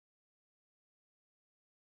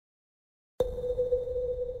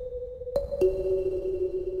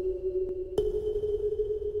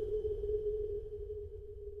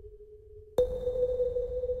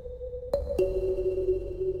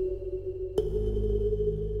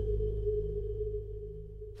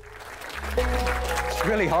It's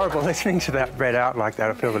really horrible listening to that read out like that.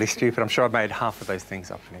 I feel really stupid. I'm sure I've made half of those things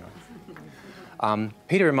up anyway.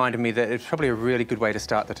 Peter reminded me that it's probably a really good way to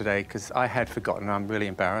start the today, because I had forgotten, I'm really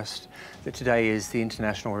embarrassed, that today is the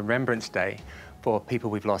International Remembrance Day for people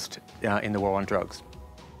we've lost in the war on drugs.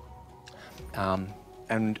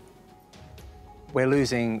 And we're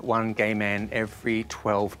losing one gay man every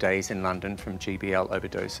 12 days in London from GBL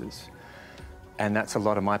overdoses. And that's a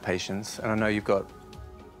lot of my patients. And I know you've got,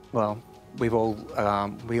 well, we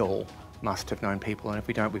all must have known people, and if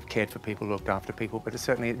we don't, we've cared for people, looked after people, but it's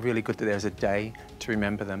certainly really good that there's a day to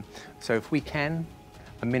remember them. So if we can,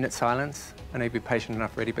 a minute's silence. I know you'll be patient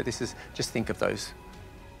enough already, but this is, just think of those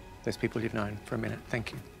people you've known for a minute.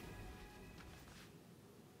 Thank you.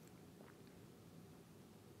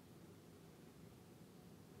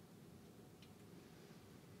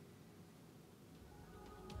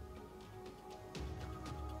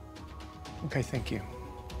 Okay, thank you.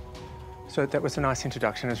 So that was a nice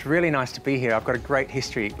introduction. It's really nice to be here. I've got a great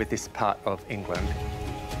history with this part of England.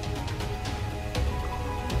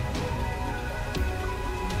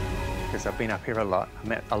 Because I've been up here a lot. I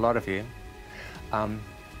met a lot of you. And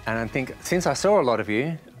I think since I saw a lot of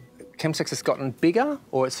you, Chemsex has gotten bigger,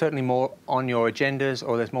 or it's certainly more on your agendas,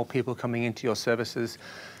 or there's more people coming into your services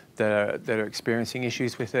that are experiencing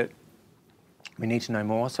issues with it. We need to know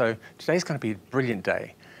more. So today's going to be a brilliant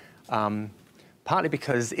day. Partly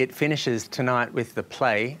because it finishes tonight with the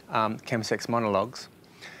play, Chemsex Monologues,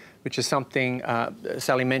 which is something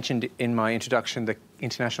Sally mentioned in my introduction, the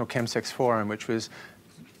International Chemsex Forum, which was,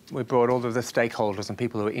 we brought all of the stakeholders and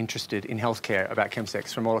people who are interested in healthcare about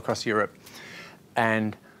Chemsex from all across Europe.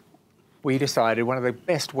 And we decided one of the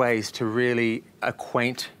best ways to really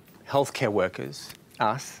acquaint healthcare workers,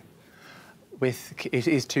 us, with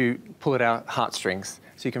is to pull at our heartstrings,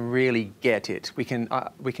 so you can really get it. We can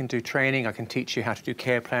do training. I can teach you how to do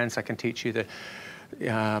care plans. I can teach you the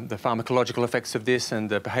pharmacological effects of this and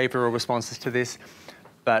the behavioural responses to this.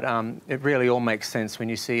 But it really all makes sense when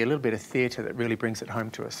you see a little bit of theatre that really brings it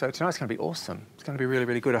home to us. So tonight's going to be awesome. It's going to be really,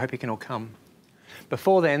 really good. I hope you can all come.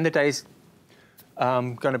 Before then, the day's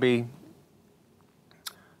going to be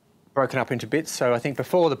broken up into bits. So I think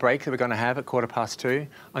before the break that we're going to have at 2:15,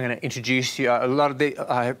 I'm going to introduce you.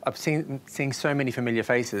 I've seen so many familiar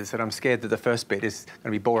faces that I'm scared that the first bit is going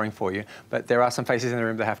to be boring for you. But there are some faces in the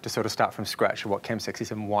room that have to sort of start from scratch of what Chemsex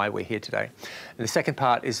is and why we're here today. And the second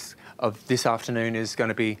part of this afternoon is going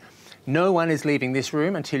to be, no one is leaving this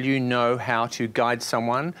room until you know how to guide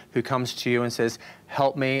someone who comes to you and says,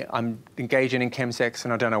 help me, I'm engaging in Chemsex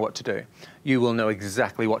and I don't know what to do. You will know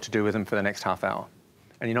exactly what to do with them for the next half hour.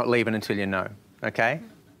 And you're not leaving until you know, okay?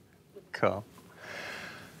 Cool.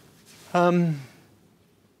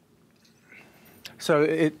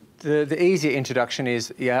 So the easier introduction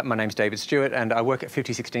is, yeah, my name's David Stuart and I work at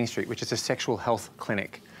 50 16th Street, which is a sexual health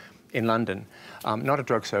clinic in London, not a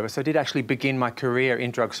drug service. I did actually begin my career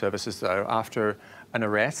in drug services though. After an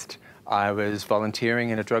arrest, I was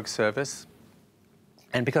volunteering in a drug service.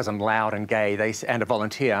 And because I'm loud and gay, and a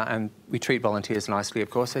volunteer, and we treat volunteers nicely,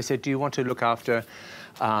 of course, they said, do you want to look after,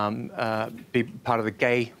 be part of the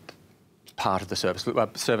gay part of the service,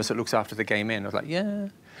 service that looks after the gay men? I was like, yeah.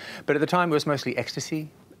 But at the time, it was mostly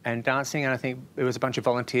ecstasy and dancing, and I think it was a bunch of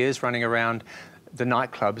volunteers running around the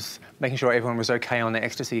nightclubs, making sure everyone was okay on their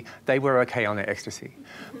ecstasy. They were okay on their ecstasy.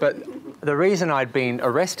 But the reason I'd been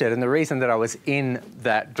arrested and the reason that I was in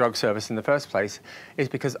that drug service in the first place is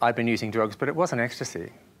because I'd been using drugs, but it wasn't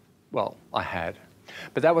ecstasy. Well, I had.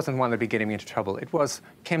 But that wasn't the one that'd be getting me into trouble. It was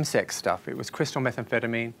Chemsex stuff. It was crystal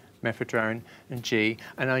methamphetamine, methadone, and G.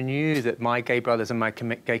 And I knew that my gay brothers and my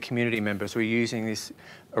gay community members were using this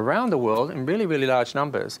around the world in really, really large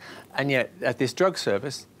numbers. And yet, at this drug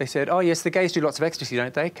service, they said, oh, yes, the gays do lots of ecstasy,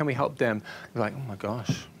 don't they? Can we help them? I was like, oh, my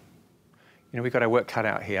gosh. You know, we've got our work cut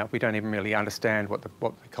out here. We don't even really understand what the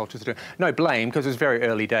cultures are doing. No blame, because it was very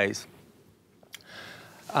early days.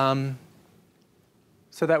 So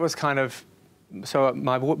that was kind of... So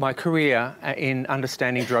my career in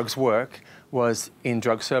understanding drugs work was in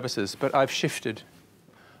drug services, but I've shifted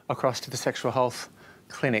across to the sexual health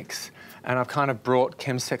clinics, and I've kind of brought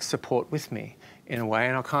Chemsex support with me in a way,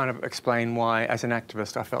 and I'll kind of explain why, as an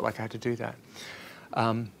activist, I felt like I had to do that.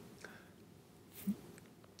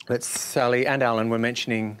 Sally and Alan were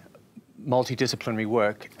mentioning multidisciplinary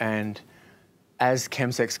work, and as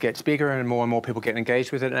Chemsex gets bigger and more people get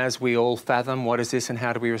engaged with it, and as we all fathom what is this and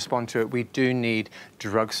how do we respond to it, we do need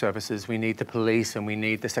drug services. We need the police and we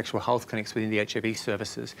need the sexual health clinics within the HIV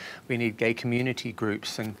services. We need gay community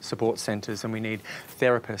groups and support centres, and we need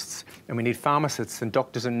therapists, and we need pharmacists and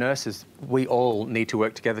doctors and nurses. We all need to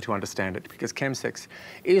work together to understand it, because Chemsex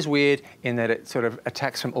is weird in that it sort of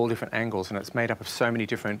attacks from all different angles, and it's made up of so many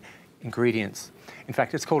different ingredients. In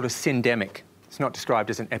fact, it's called a syndemic. It's not described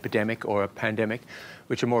as an epidemic or a pandemic,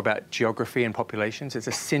 which are more about geography and populations. It's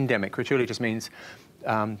a syndemic, which really just means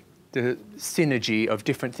the synergy of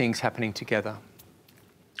different things happening together.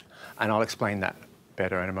 And I'll explain that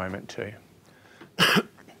better in a moment too.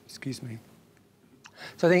 Excuse me.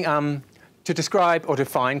 So I think to describe or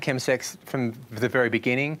define Chemsex from the very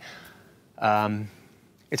beginning,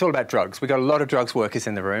 it's all about drugs. We've got a lot of drugs workers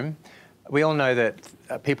in the room. We all know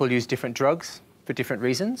that people use different drugs for different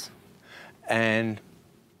reasons. And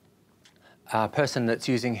a person that's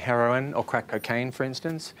using heroin or crack cocaine, for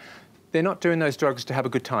instance, they're not doing those drugs to have a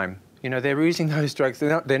good time. You know, they're using those drugs,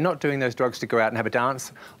 they're not doing those drugs to go out and have a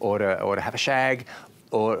dance or to have a shag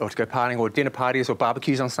or to go partying, or dinner parties or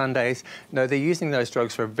barbecues on Sundays. No, they're using those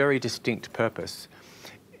drugs for a very distinct purpose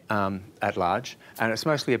at large. And it's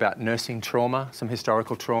mostly about nursing trauma, some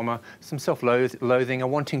historical trauma, some self-loathing, or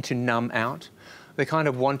wanting to numb out. They're kind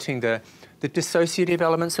of wanting the dissociative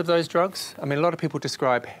elements of those drugs. I mean, a lot of people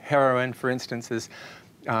describe heroin, for instance, as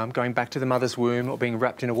going back to the mother's womb or being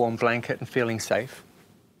wrapped in a warm blanket and feeling safe.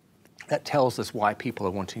 That tells us why people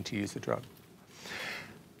are wanting to use the drug.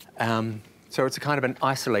 So it's a kind of an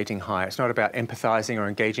isolating high. It's not about empathizing or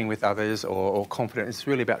engaging with others or confident. It's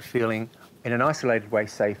really about feeling, in an isolated way,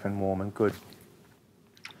 safe and warm and good.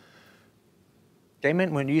 Gay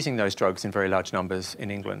men weren't using those drugs in very large numbers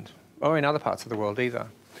in England or in other parts of the world either.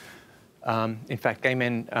 In fact, gay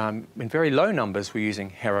men in very low numbers were using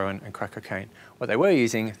heroin and crack cocaine. What they were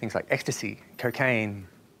using are things like ecstasy, cocaine,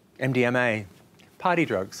 MDMA, party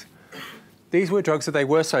drugs. These were drugs that they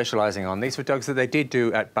were socialising on. These were drugs that they did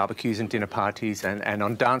do at barbecues and dinner parties and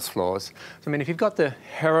on dance floors. So, I mean, if you've got the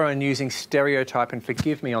heroin-using stereotype, and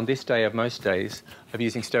forgive me on this day of most days of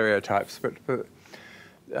using stereotypes, but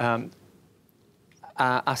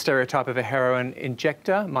a stereotype of a heroin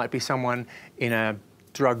injector might be someone in a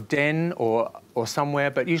drug den or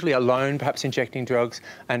somewhere, but usually alone, perhaps injecting drugs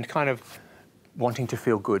and kind of wanting to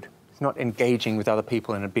feel good. It's not engaging with other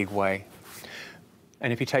people in a big way.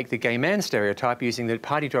 And if you take the gay man stereotype, using the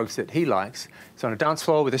party drugs that he likes, it's on a dance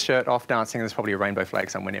floor with a shirt off dancing, and there's probably a rainbow flag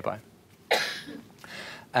somewhere nearby.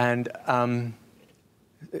 And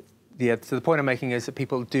yeah, so the point I'm making is that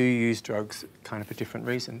people do use drugs kind of for different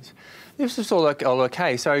reasons. This is all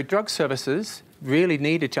okay. So drug services really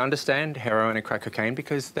needed to understand heroin and crack cocaine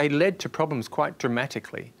because they led to problems quite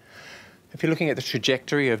dramatically. If you're looking at the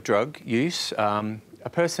trajectory of drug use, a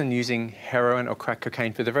person using heroin or crack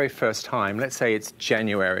cocaine for the very first time, let's say it's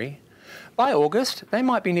January, by August, they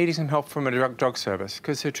might be needing some help from a drug service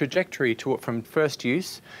because the trajectory from first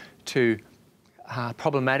use to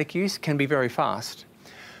problematic use can be very fast.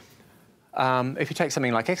 If you take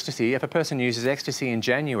something like ecstasy, if a person uses ecstasy in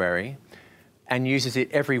January and uses it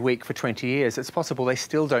every week for 20 years, it's possible they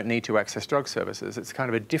still don't need to access drug services. It's kind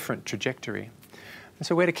of a different trajectory. And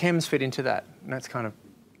so where do chems fit into that? And that's kind of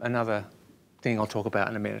another thing I'll talk about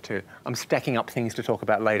in a minute or two. I'm stacking up things to talk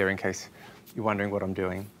about later in case you're wondering what I'm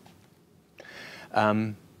doing.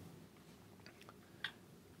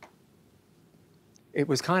 It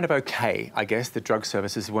was kind of okay, I guess, that drug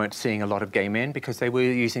services weren't seeing a lot of gay men because they were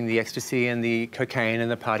using the ecstasy and the cocaine and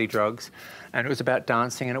the party drugs, and it was about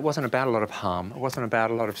dancing, and it wasn't about a lot of harm. It wasn't about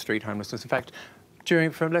a lot of street homelessness. In fact,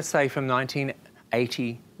 let's say from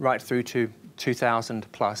 1980 right through to 2000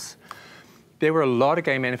 plus, there were a lot of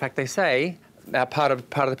gay men. In fact, they say, part of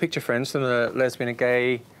the picture, friends, from the lesbian and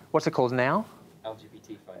gay, what's it called now?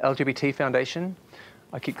 LGBT Foundation. LGBT Foundation.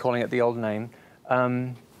 I keep calling it the old name.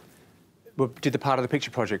 Did the part of the picture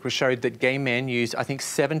project, which showed that gay men use, I think,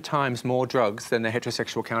 7 times more drugs than their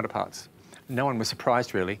heterosexual counterparts. No one was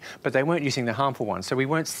surprised, really, but they weren't using the harmful ones, so we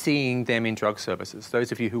weren't seeing them in drug services.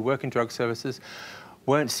 Those of you who work in drug services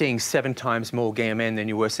weren't seeing 7 times more gay men than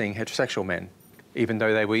you were seeing heterosexual men, even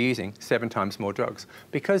though they were using 7 times more drugs,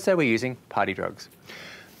 because they were using party drugs.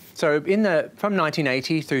 So from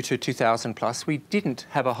 1980 through to 2000 plus, we didn't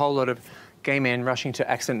have a whole lot of gay men rushing to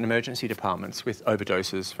accident and emergency departments with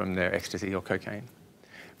overdoses from their ecstasy or cocaine.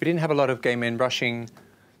 We didn't have a lot of gay men rushing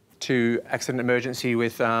to accident and emergency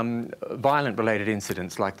with violent-related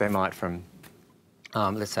incidents like they might from,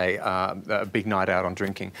 let's say, a big night out on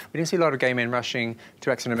drinking. We didn't see a lot of gay men rushing to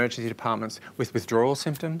accident and emergency departments with withdrawal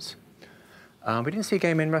symptoms. We didn't see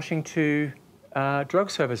gay men rushing to drug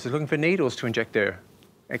services looking for needles to inject their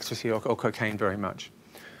ecstasy or cocaine very much.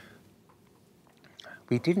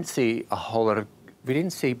 We didn't see a whole lot of, we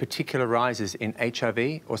didn't see particular rises in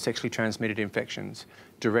HIV or sexually transmitted infections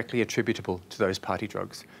directly attributable to those party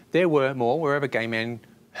drugs. There were more, wherever gay men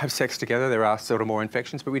have sex together, there are sort of more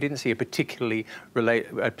infections, but we didn't see a particular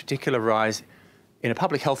rise in a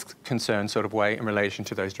public health concern sort of way in relation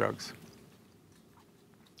to those drugs.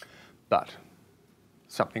 But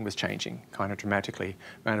something was changing kind of dramatically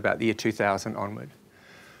around about the year 2000 onward.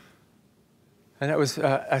 And that was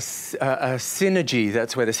a synergy,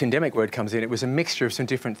 that's where the syndemic word comes in. It was a mixture of some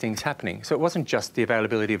different things happening. So it wasn't just the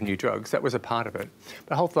availability of new drugs, that was a part of it.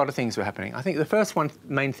 But a whole lot of things were happening. I think the first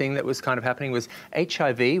main thing that was kind of happening was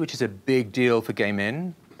HIV, which is a big deal for gay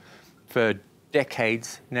men. For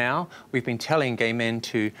decades now, we've been telling gay men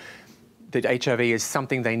that HIV is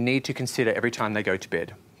something they need to consider every time they go to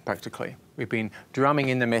bed, practically. We've been drumming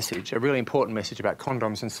in the message, a really important message about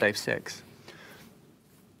condoms and safe sex.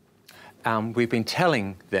 We've been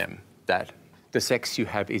telling them that the sex you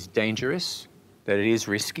have is dangerous, that it is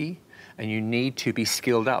risky, and you need to be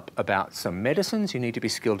skilled up about some medicines, you need to be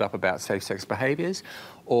skilled up about safe sex behaviours,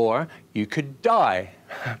 or you could die,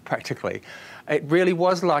 practically. It really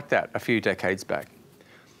was like that a few decades back.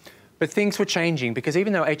 But things were changing because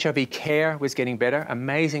even though HIV care was getting better,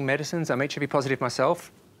 amazing medicines, I'm HIV positive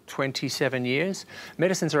myself, 27 years,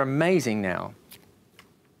 medicines are amazing now.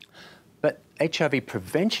 But HIV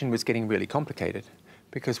prevention was getting really complicated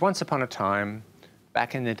because once upon a time,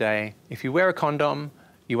 back in the day, if you wear a condom,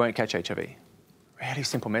 you won't catch HIV. Really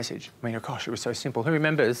simple message. I mean, oh gosh, it was so simple. Who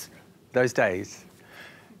remembers those days?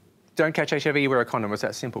 Don't catch HIV, you wear a condom, it was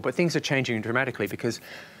that simple. But things are changing dramatically because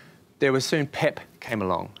there was soon PEP came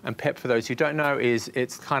along. And PEP, for those who don't know,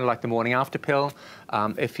 it's kind of like the morning after pill.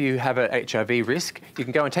 If you have an HIV risk, you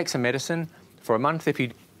can go and take some medicine for a month. If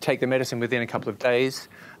you take the medicine within a couple of days,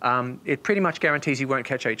 it pretty much guarantees you won't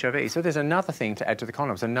catch HIV. So there's another thing to add to the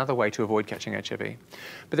condoms, another way to avoid catching HIV.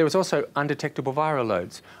 But there was also undetectable viral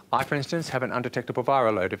loads. I, for instance, have an undetectable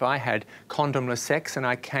viral load. If I had condomless sex and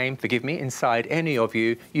I came, forgive me, inside any of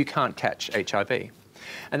you, you can't catch HIV.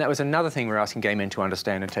 And that was another thing we're asking gay men to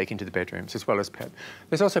understand and take into the bedrooms, as well as PEP.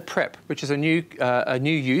 There's also PrEP, which is a new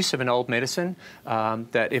use of an old medicine,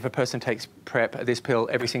 that if a person takes PrEP, this pill,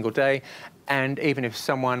 every single day, and even if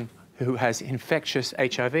someone who has infectious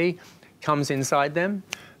HIV comes inside them,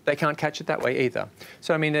 they can't catch it that way either.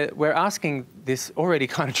 So, I mean, we're asking this already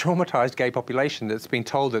kind of traumatised gay population that's been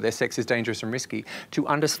told that their sex is dangerous and risky to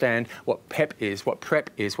understand what PEP is, what PrEP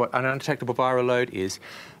is, what an undetectable viral load is,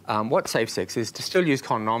 what safe sex is, to still use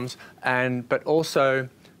condoms, but also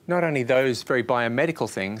not only those very biomedical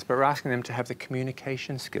things, but we're asking them to have the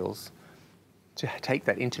communication skills to take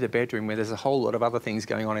that into the bedroom where there's a whole lot of other things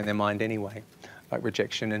going on in their mind anyway, like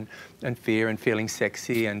rejection and fear and feeling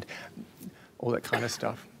sexy and all that kind of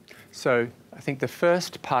stuff. So I think the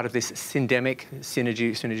first part of this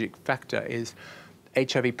synergistic factor is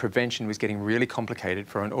HIV prevention was getting really complicated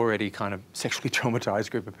for an already kind of sexually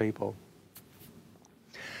traumatized group of people.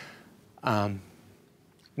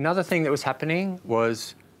 Another thing that was happening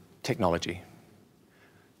was technology.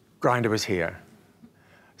 Grindr was here.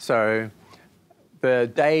 So the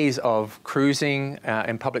days of cruising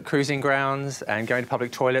in public cruising grounds and going to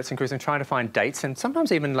public toilets and cruising, trying to find dates and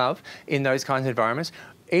sometimes even love in those kinds of environments,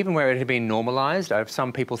 even where it had been normalised.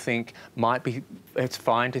 Some people think it's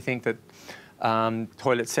fine to think that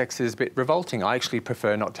toilet sex is a bit revolting. I actually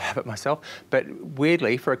prefer not to have it myself. But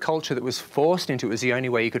weirdly, for a culture that was forced into it was the only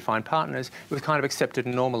way you could find partners, it was kind of accepted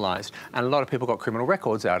and normalised. And a lot of people got criminal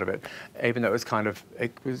records out of it, even though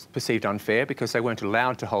it was perceived unfair because they weren't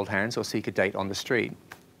allowed to hold hands or seek a date on the street.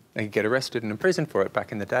 They could get arrested and imprisoned for it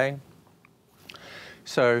back in the day.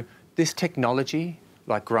 So this technology,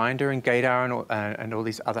 like Grindr and Gaydar and all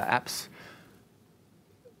these other apps,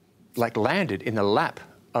 like landed in the lap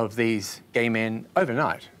of these gay men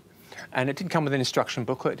overnight. And it didn't come with an instruction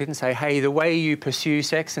booklet. It didn't say, hey, the way you pursue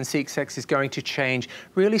sex and seek sex is going to change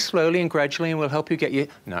really slowly and gradually and we'll help you get you...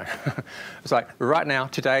 No. It's like, right now,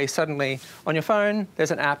 today, suddenly, on your phone,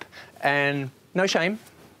 there's an app and no shame.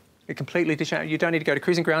 It completely you don't need to go to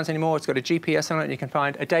cruising grounds anymore. It's got a GPS on it and you can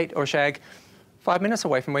find a date or a shag 5 minutes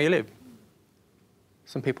away from where you live.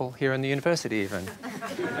 Some people here in the university even.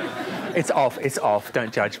 It's off,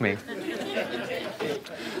 don't judge me.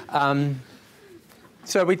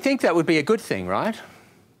 So we'd think that would be a good thing, right?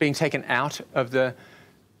 Being taken out of the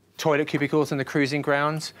toilet cubicles and the cruising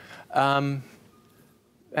grounds. And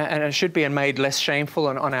it should be made less shameful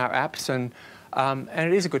on our apps, and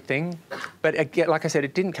it is a good thing. But again, like I said,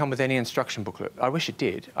 it didn't come with any instruction booklet. I wish it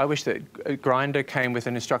did. I wish that Grindr came with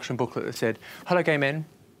an instruction booklet that said, hello, gay men.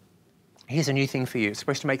 Here's a new thing for you. It's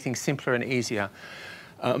supposed to make things simpler and easier.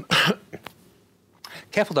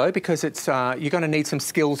 Careful though, because it's, you're going to need some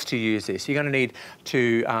skills to use this. You're going to need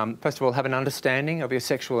to, first of all, have an understanding of your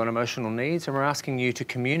sexual and emotional needs, and we're asking you to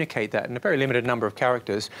communicate that in a very limited number of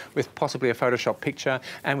characters with possibly a Photoshop picture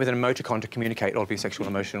and with an emoticon to communicate all of your sexual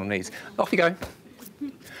and emotional needs. Off you go.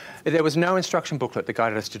 There was no instruction booklet that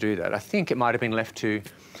guided us to do that. I think it might have been left to,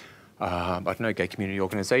 I don't know, gay community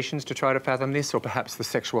organisations to try to fathom this, or perhaps the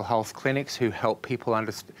sexual health clinics who help people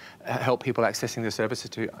accessing the services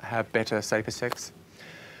to have better, safer sex.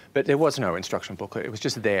 But there was no instruction booklet. It was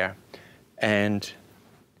just there, and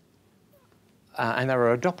they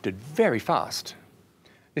were adopted very fast.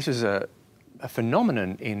 This was a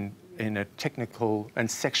phenomenon in a technical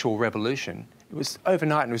and sexual revolution. It was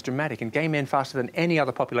overnight and it was dramatic, and gay men, faster than any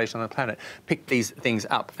other population on the planet, picked these things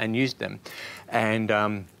up and used them.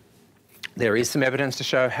 And there is some evidence to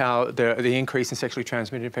show how the increase in sexually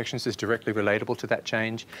transmitted infections is directly relatable to that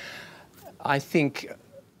change. I think,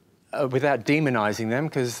 without demonising them,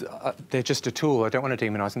 because they're just a tool, I don't want to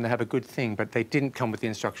demonise them, they have a good thing, but they didn't come with the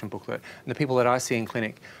instruction booklet. And the people that I see in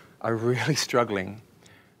clinic are really struggling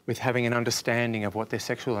with having an understanding of what their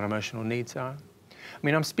sexual and emotional needs are. I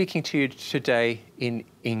mean, I'm speaking to you today in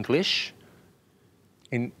English,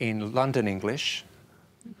 in London English.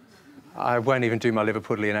 I won't even do my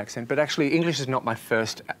Liverpoolian accent, but actually English is not my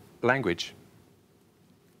first language.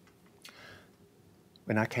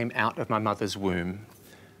 When I came out of my mother's womb,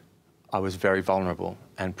 I was very vulnerable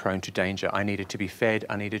and prone to danger. I needed to be fed.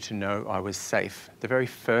 I needed to know I was safe. The very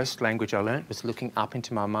first language I learnt was looking up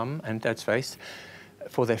into my mum and dad's face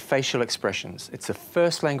for their facial expressions. It's the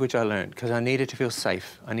first language I learnt because I needed to feel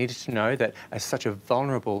safe. I needed to know that as such a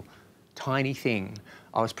vulnerable, tiny thing,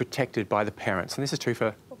 I was protected by the parents. And this is true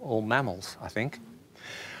for all mammals, I think.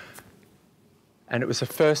 And it was the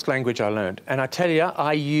first language I learned. And I tell you,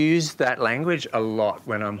 I use that language a lot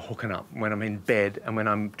when I'm hooking up, when I'm in bed, and when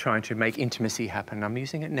I'm trying to make intimacy happen. I'm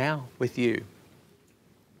using it now with you.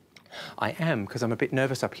 I am, because I'm a bit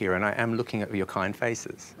nervous up here, and I am looking at your kind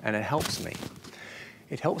faces, and it helps me.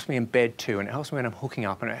 It helps me in bed too, and it helps me when I'm hooking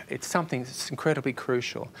up, and it's something that's incredibly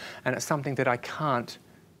crucial, and it's something that I can't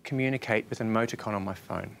communicate with an emoticon on my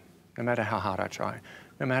phone, no matter how hard I try,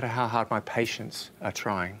 no matter how hard my patients are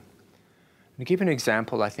trying. To give an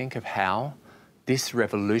example, I think, of how this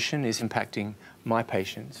revolution is impacting my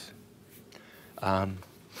patients. One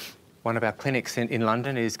of our clinics in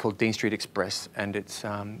London is called Dean Street Express, and it's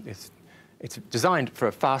designed for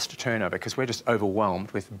a fast turnover because we're just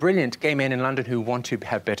overwhelmed with brilliant gay men in London who want to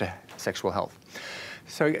have better sexual health.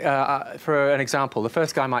 So for an example, the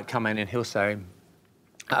first guy might come in and he'll say,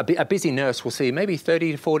 a busy nurse will see maybe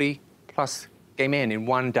 30 to 40 plus gay men in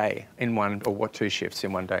one day, in one or two shifts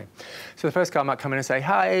in one day. So the first guy might come in and say,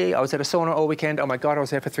 "Hi, I was at a sauna all weekend. Oh my God, I was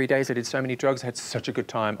there for 3 days. I did so many drugs. I had such a good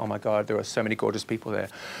time. Oh my God, there were so many gorgeous people there.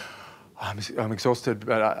 I'm exhausted,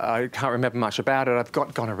 but I can't remember much about it. I've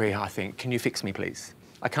got gonorrhea, I think. Can you fix me, please?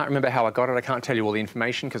 I can't remember how I got it. I can't tell you all the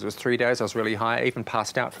information because it was 3 days. I was really high. I even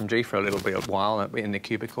passed out from G for a little bit, a while in the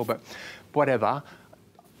cubicle, but whatever.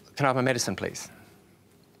 Can I have my medicine, please?"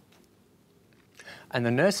 And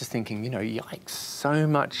the nurse is thinking, you know, yikes, so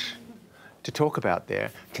much to talk about there.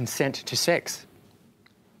 Consent to sex.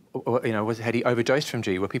 Or, you know, had he overdosed from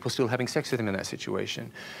G? Were people still having sex with him in that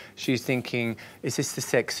situation? She's thinking, is this the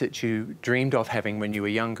sex that you dreamed of having when you were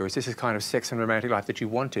younger? Is this the kind of sex and romantic life that you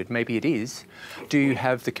wanted? Maybe it is. Do you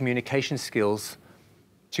have the communication skills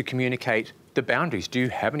to communicate the boundaries? Do you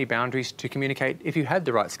have any boundaries to communicate? If you had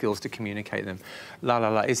the right skills to communicate them, la la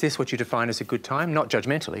la. Is this what you define as a good time? Not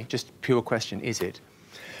judgmentally, just pure question, is it?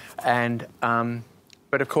 And,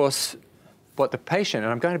 but of course, what the patient,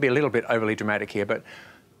 and I'm going to be a little bit overly dramatic here, but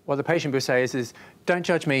what the patient will say is, don't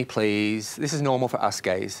judge me, please. This is normal for us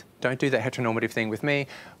gays. Don't do that heteronormative thing with me.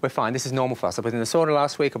 We're fine. This is normal for us. I've been in the sauna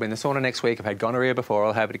last week. I've been in the sauna next week. I've had gonorrhea before.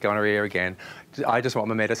 I'll have gonorrhea again. I just want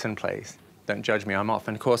my medicine, please. Don't judge me, I'm off.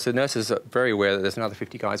 And of course, the nurses are very aware that there's another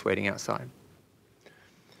 50 guys waiting outside.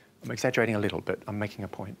 I'm exaggerating a little, but I'm making a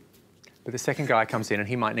point. But the second guy comes in and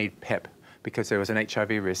he might need PEP because there was an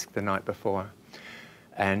HIV risk the night before.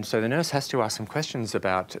 And so the nurse has to ask some questions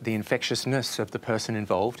about the infectiousness of the person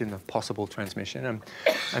involved in the possible transmission.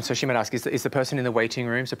 And so she might ask, is the person in the waiting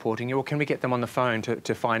room supporting you, or can we get them on the phone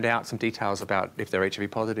to find out some details about if they're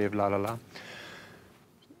HIV positive, la la la.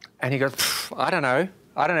 And he goes, I don't know.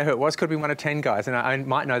 I don't know who it was. Could be one of 10 guys. And I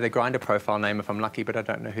might know their Grindr profile name if I'm lucky, but I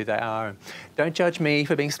don't know who they are. Don't judge me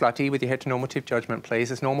for being slutty with your heteronormative judgment,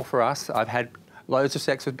 please. It's normal for us. I've had loads of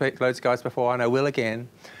sex with loads of guys before, and I will again.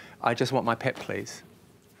 I just want my PEP, please.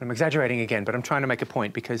 I'm exaggerating again, but I'm trying to make a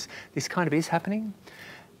point because this kind of is happening.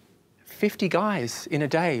 50 guys in a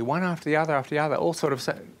day, one after the other, all sort of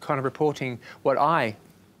kind of reporting what I,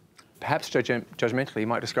 perhaps judgmentally,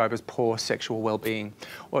 might describe as poor sexual well-being,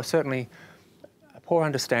 or certainly a poor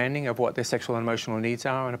understanding of what their sexual and emotional needs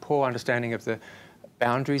are, and a poor understanding of the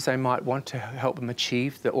boundaries they might want to help them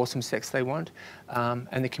achieve the awesome sex they want,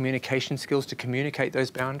 and the communication skills to communicate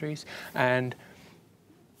those boundaries. And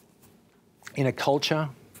in a culture,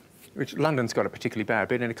 which London's got it particularly bad,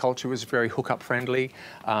 but in a culture was very hookup friendly,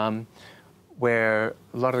 where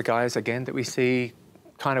a lot of the guys, again, that we see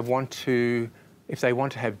kind of want to, if they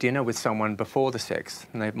want to have dinner with someone before the sex,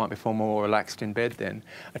 and they might be far more relaxed in bed then,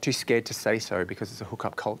 are too scared to say so because it's a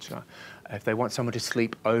hookup culture. If they want someone to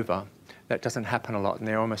sleep over, that doesn't happen a lot, and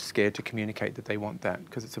they're almost scared to communicate that they want that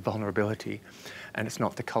because it's a vulnerability and it's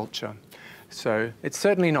not the culture. So it's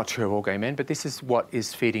certainly not true of all gay men, but this is what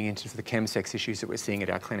is feeding into the chemsex issues that we're seeing at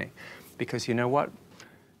our clinic. Because you know what?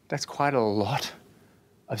 That's quite a lot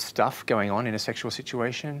of stuff going on in a sexual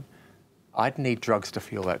situation. I'd need drugs to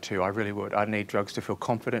feel that too, I really would. I'd need drugs to feel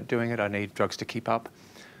confident doing it. I need drugs to keep up.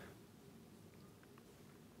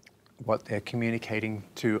 What they're communicating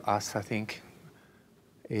to us, I think,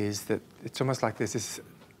 is that it's almost like there's this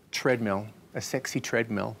treadmill, a sexy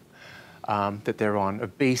treadmill, that they're on,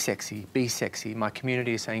 of be sexy, be sexy. My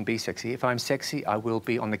community is saying be sexy. If I'm sexy, I will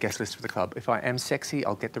be on the guest list for the club. If I am sexy,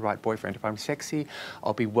 I'll get the right boyfriend. If I'm sexy,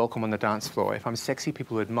 I'll be welcome on the dance floor. If I'm sexy,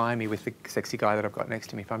 people will admire me with the sexy guy that I've got next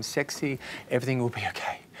to me. If I'm sexy, everything will be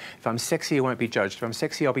okay. If I'm sexy, I won't be judged. If I'm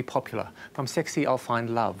sexy, I'll be popular. If I'm sexy, I'll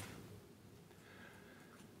find love.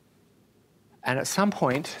 And at some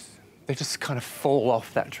point, they just kind of fall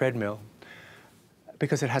off that treadmill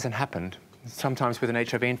because it hasn't happened. Sometimes with an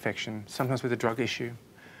HIV infection, sometimes with a drug issue,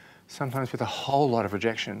 sometimes with a whole lot of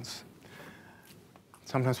rejections,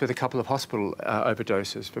 sometimes with a couple of hospital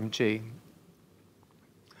overdoses from G,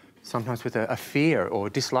 sometimes with a fear or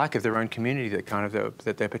dislike of their own community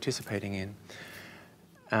that they're participating in.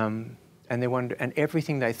 And they wonder, and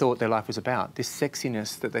everything they thought their life was about, this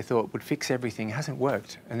sexiness that they thought would fix everything, hasn't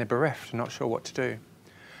worked, and they're bereft, not sure what to do.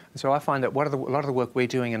 And so I find that a lot of the work we're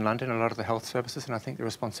doing in London, a lot of the health services, and I think the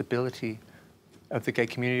responsibility of the gay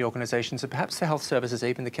community organisations, and perhaps the health services,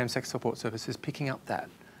 even the chemsex support services, picking up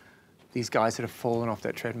these guys that have fallen off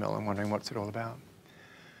that treadmill and wondering what's it all about.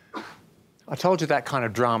 I told you that kind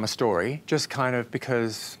of drama story just kind of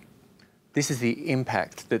because this is the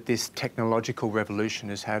impact that this technological revolution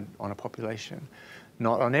has had on a population.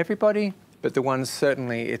 Not on everybody, but the ones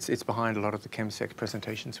certainly it's behind a lot of the chemsex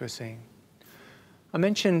presentations we're seeing. I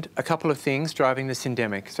mentioned a couple of things driving this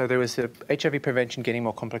endemic. So there was HIV prevention getting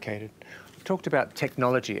more complicated. We talked about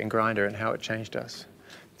technology and Grindr and how it changed us.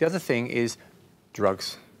 The other thing is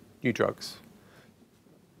drugs, new drugs.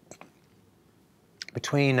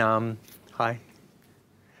 Between, hi.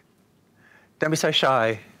 Don't be so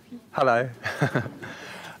shy. Hello.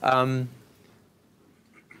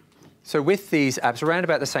 So with these apps, around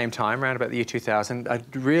about the same time, around about the year 2000, a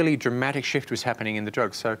really dramatic shift was happening in the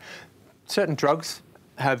drugs. So certain drugs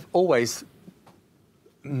have always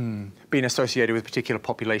been associated with particular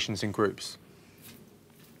populations and groups.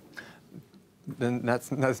 Then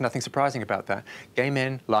there's nothing surprising about that. Gay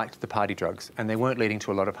men liked the party drugs, and they weren't leading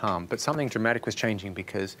to a lot of harm. But something dramatic was changing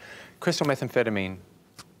because crystal methamphetamine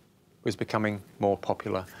was becoming more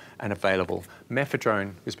popular and available.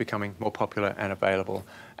 Mephedrone was becoming more popular and available.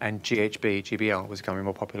 And GBL was becoming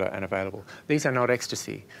more popular and available. These are not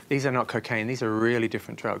ecstasy. These are not cocaine. These are really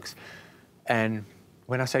different drugs. And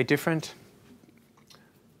when I say different,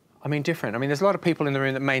 I mean different. I mean, there's a lot of people in the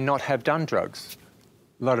room that may not have done drugs.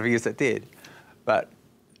 A lot of you that did. But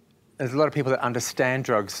there's a lot of people that understand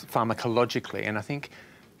drugs pharmacologically. And I think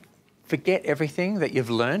forget everything that you've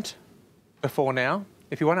learnt before now.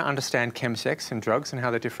 If you want to understand chemsex and drugs and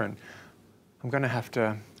how they're different, I'm going to have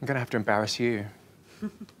to embarrass you.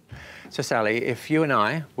 So Sally, if you and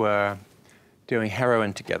I were doing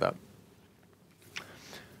heroin together,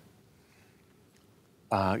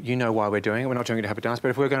 you know why we're doing it. We're not doing it to have a dance, but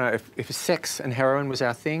if sex and heroin was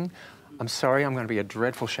our thing, I'm sorry, I'm going to be a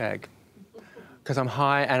dreadful shag. Because I'm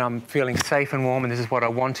high and I'm feeling safe and warm and this is what I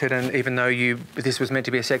wanted, and even though this was meant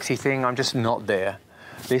to be a sexy thing, I'm just not there.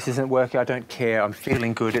 This isn't working, I don't care, I'm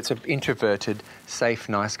feeling good. It's an introverted, safe,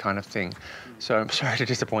 nice kind of thing. So I'm sorry to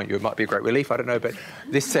disappoint you. It might be a great relief, I don't know, but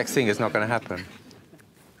this sex thing is not going to happen.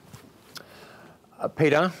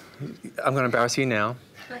 Peter, I'm going to embarrass you now.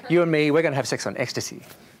 You and me, we're going to have sex on ecstasy.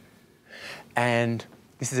 And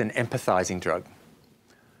this is an empathizing drug.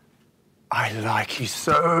 I like you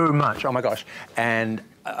so much, oh my gosh. And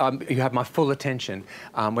you have my full attention.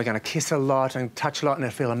 We're going to kiss a lot and touch a lot and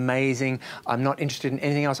it'll feel amazing. I'm not interested in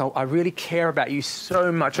anything else. I really care about you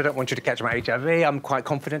so much. I don't want you to catch my HIV. I'm quite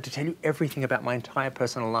confident to tell you everything about my entire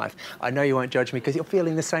personal life. I know you won't judge me because you're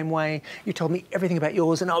feeling the same way. You told me everything about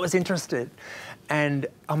yours and I was interested. And,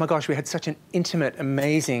 oh my gosh, we had such an intimate,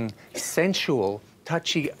 amazing, sensual,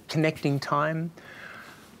 touchy, connecting time.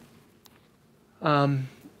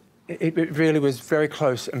 It really was very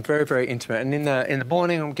close and very, very intimate. And in the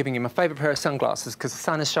morning, I'm giving you my favourite pair of sunglasses because the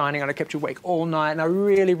sun is shining and I kept you awake all night. And I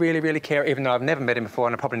really, really, really care, even though I've never met him before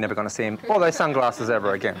and I'm probably never going to see him or those sunglasses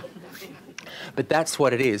ever again. But that's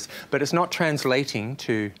what it is. But it's not translating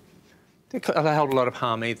to... I held a lot of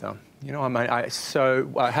harm either. You know,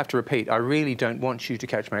 I have to repeat, I really don't want you to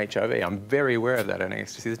catch my HIV. I'm very aware of that on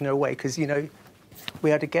ecstasy. There's no way, because, you know,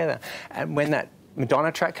 we are together. And when that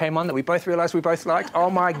Madonna track came on that we both realised we both liked, oh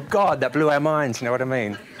my God, that blew our minds, you know what I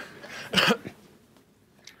mean?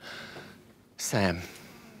 Sam,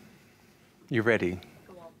 you ready?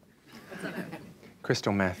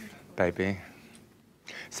 Crystal meth, baby.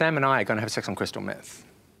 Sam and I are going to have sex on crystal meth.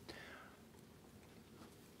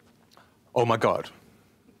 Oh my God.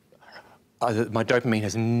 My dopamine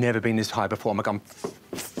has never been this high before. I'm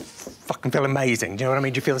fucking feel amazing. Do you know what I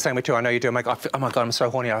mean? Do you feel the same way too? I know you do. I'm like, oh my God, I'm so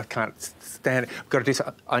horny. I can't stand it. I've got to do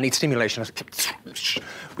something. I need stimulation.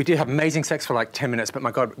 We did have amazing sex for like 10 minutes, but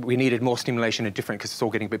my God, we needed more stimulation and different because it's all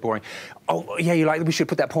getting a bit boring. Oh, yeah, you like, we should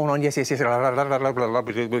put that porn on. Yes, yes, yes. We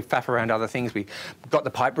faff around other things. We got the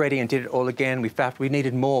pipe ready and did it all again. We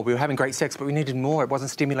needed more. We were having great sex, but we needed more. It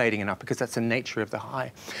wasn't stimulating enough because that's the nature of the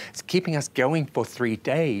high. It's keeping us going for 3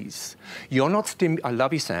 days. You're not I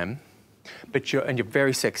love you, Sam, but you're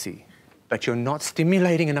very sexy. But you're not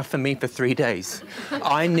stimulating enough for me for 3 days.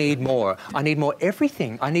 I need more. I need more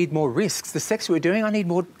everything. I need more risks. The sex we're doing, I need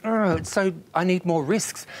more, I need more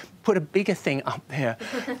risks. Put a bigger thing up there.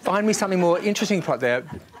 Find me something more interesting up there.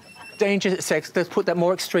 Danger sex, let's put that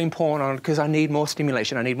more extreme porn on because I need more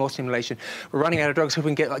stimulation. I need more stimulation. We're running out of drugs so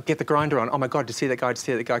we can get the grinder on. Oh my God, to see that guy,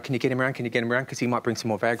 Can you get him around? Can you get him around? Because he might bring some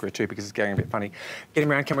more Viagra too because it's getting a bit funny. Get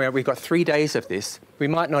him around, come around. We've got 3 days of this. We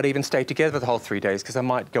might not even stay together the whole 3 days because I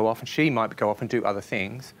might go off and she might go off and do other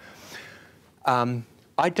things. I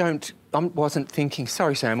wasn't thinking,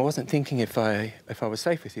 sorry Sam, I wasn't thinking if I was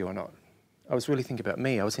safe with you or not. I was really thinking about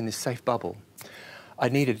me. I was in this safe bubble. I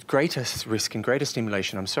needed greater risk and greater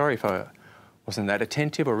stimulation. I'm sorry if I wasn't that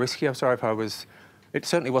attentive or risky. I'm sorry if I was... It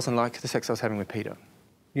certainly wasn't like the sex I was having with Peter.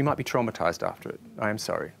 You might be traumatised after it. I am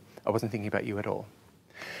sorry. I wasn't thinking about you at all.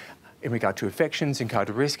 In regard to affections, in regard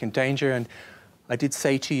to risk and danger, and I did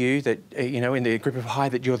say to you that, you know, in the grip of high,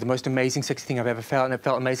 that you're the most amazing sexy thing I've ever felt, and it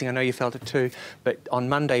felt amazing. I know you felt it too. But on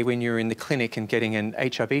Monday, when you were in the clinic and getting an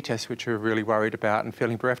HIV test, which you were really worried about, and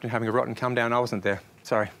feeling bereft and having a rotten come down, I wasn't there.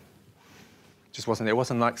 Sorry. Just wasn't there. It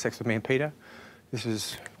wasn't like sex with me and Peter. This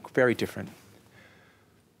was very different.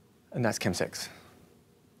 And that's chemsex.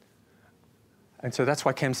 And so that's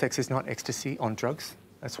why chemsex is not ecstasy on drugs.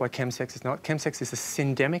 That's why chemsex is not. Chemsex is a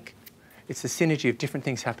syndemic. It's the synergy of different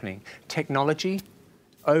things happening. Technology,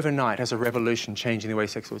 overnight, has a revolution changing the way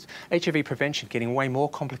sex was. HIV prevention getting way more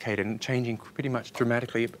complicated and changing pretty much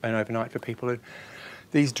dramatically and overnight for people.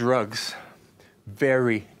 These drugs,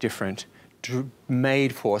 very different,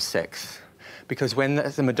 made for sex. Because when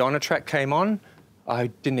the Madonna track came on, I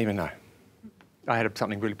didn't even know. I had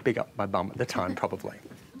something really big up my bum at the time, probably.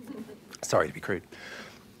 Sorry to be crude.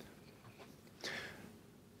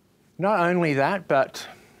 Not only that, but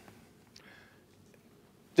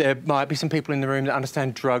there might be some people in the room that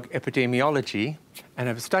understand drug epidemiology and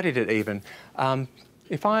have studied it even.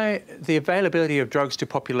 The availability of drugs to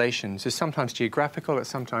populations is sometimes geographical, it's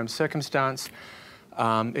sometimes circumstance,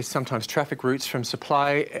 it's sometimes traffic routes from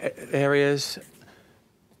supply areas.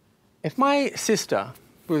 If my sister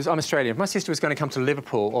I'm Australian, if my sister was going to come to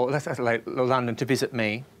Liverpool or London to visit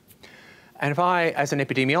me, and if I, as an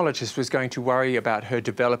epidemiologist, was going to worry about her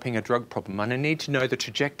developing a drug problem, and I need to know the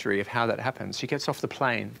trajectory of how that happens. She gets off the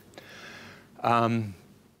plane.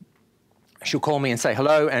 She'll call me and say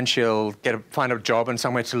hello, and she'll find a job and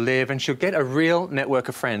somewhere to live, and she'll get a real network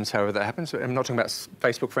of friends, however that happens. I'm not talking about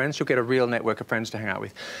Facebook friends. She'll get a real network of friends to hang out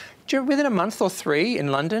with. Within a month or 3 in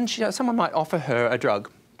London, someone might offer her a drug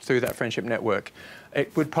through that friendship network.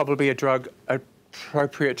 It would probably be a drug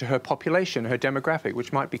appropriate to her population, her demographic,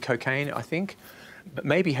 which might be cocaine, I think, but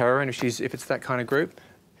maybe heroin if it's that kind of group.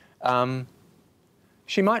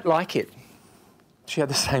 She might like it. She had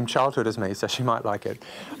the same childhood as me, so she might like it.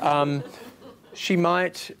 She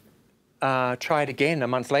might try it again a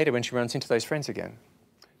month later when she runs into those friends again.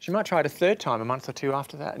 She might try it a 3rd time a month or 2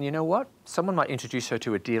 after that. And you know what? Someone might introduce her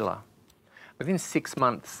to a dealer. within 6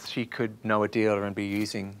 months, she could know a dealer and be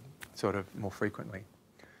using sort of more frequently.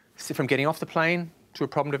 So from getting off the plane to a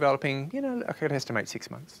problem developing, I could estimate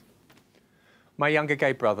 6 months. My younger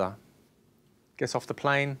gay brother gets off the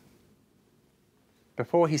plane.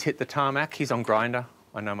 Before he's hit the tarmac, he's on Grindr.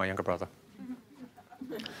 I know my younger brother.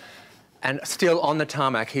 And still on the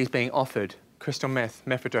tarmac, he's being offered crystal meth,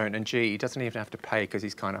 methadone, and G. He doesn't even have to pay because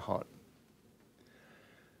he's kind of hot.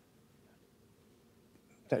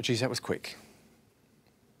 That was quick.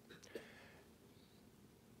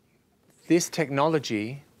 This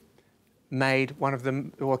technology made some of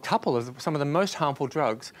the most harmful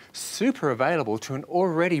drugs super available to an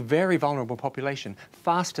already very vulnerable population,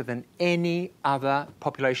 faster than any other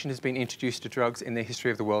population has been introduced to drugs in the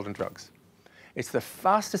history of the world and drugs. It's the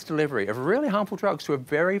fastest delivery of really harmful drugs to a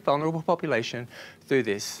very vulnerable population through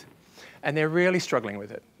this. And they're really struggling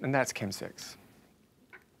with it, and that's Chemsex.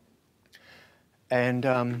 And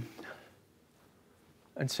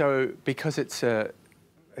so because it's a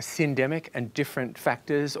syndemic and different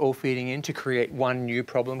factors all feeding in to create one new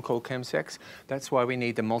problem called Chemsex, that's why we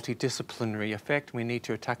need the multidisciplinary effect. We need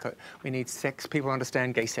to attack it. We need sex. People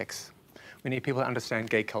understand gay sex. We need people that understand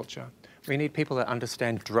gay culture. We need people that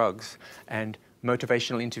understand drugs and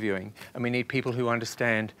motivational interviewing. And we need people who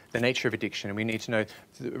understand the nature of addiction. And we need to know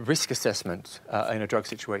the risk assessment in a drug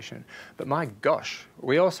situation. But my gosh,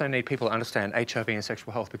 we also need people to understand HIV and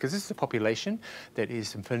sexual health, because this is a population that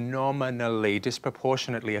is phenomenally,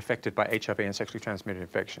 disproportionately affected by HIV and sexually transmitted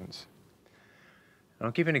infections. And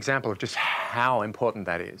I'll give you an example of just how important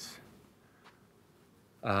that is.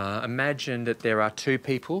 Imagine that there are two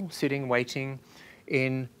people sitting waiting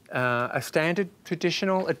in a standard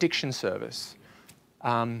traditional addiction service,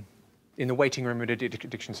 in the waiting room at an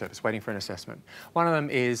addiction service, waiting for an assessment. One of them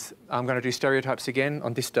is, I'm going to do stereotypes again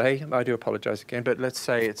on this day, I do apologise again, but let's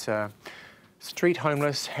say it's a street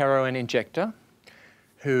homeless heroin injector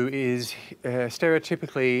who is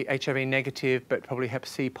stereotypically HIV negative but probably Hep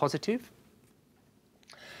C positive.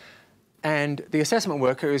 And the assessment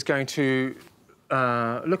worker is going to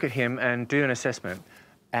look at him and do an assessment,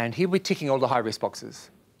 and he'll be ticking all the high-risk boxes.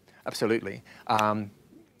 Absolutely.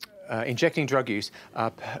 Injecting drug use,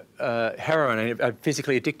 heroin, a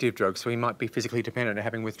physically addictive drug, so he might be physically dependent and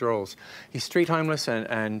having withdrawals. He's street homeless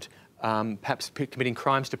and perhaps committing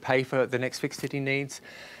crimes to pay for the next fix that he needs.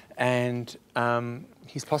 And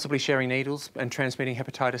he's possibly sharing needles and transmitting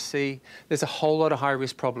hepatitis C. There's a whole lot of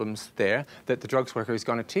high-risk problems there that the drugs worker is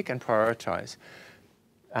going to tick and prioritise.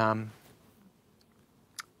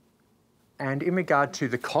 And in regard to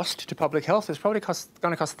the cost to public health, it's probably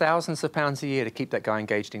going to cost thousands of pounds a year to keep that guy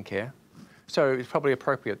engaged in care. So it's probably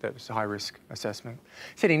appropriate that it's a high-risk assessment.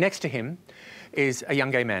 Sitting next to him is a young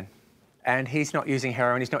gay man. And he's not using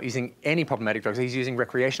heroin, he's not using any problematic drugs, he's using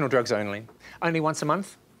recreational drugs only. Only once a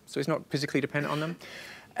month, so he's not physically dependent on them.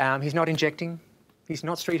 He's not injecting, he's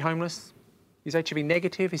not street homeless, he's HIV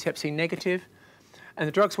negative, he's Hep C negative. And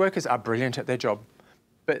the drugs workers are brilliant at their job.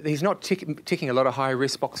 But he's not ticking a lot of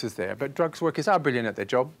high-risk boxes there. But drugs workers are brilliant at their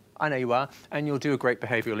job. I know you are. And you'll do a great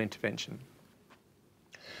behavioural intervention.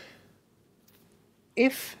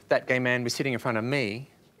 If that gay man was sitting in front of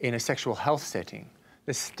me in a sexual health setting,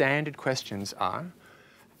 the standard questions are,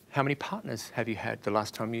 how many partners have you had the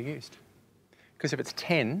last time you used? Because if it's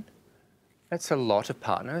 10, that's a lot of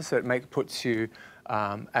partners that puts you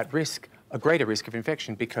at risk, a greater risk of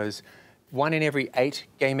infection, because 1 in every 8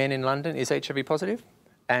 gay men in London is HIV positive.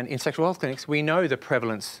 And in sexual health clinics, we know the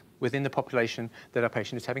prevalence within the population that our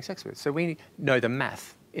patient is having sex with. So we know the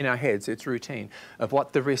math in our heads, it's routine, of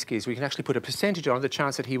what the risk is. We can actually put a percentage on the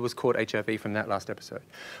chance that he was caught HIV from that last episode.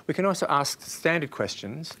 We can also ask standard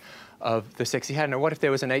questions of the sex he had. Now, what if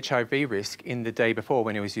there was an HIV risk in the day before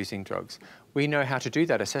when he was using drugs? We know how to do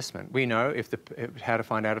that assessment. We know how to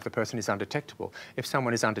find out if the person is undetectable. If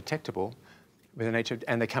someone is undetectable with an HIV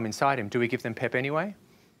and they come inside him, do we give them PEP anyway?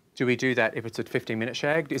 Do we do that if it's a 15-minute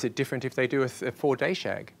shag? Is it different if they do a 4-day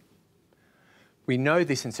shag? We know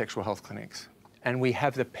this in sexual health clinics, and we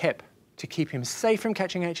have the PEP to keep him safe from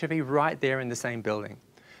catching HIV right there in the same building.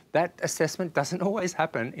 That assessment doesn't always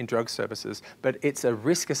happen in drug services, but it's a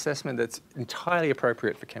risk assessment that's entirely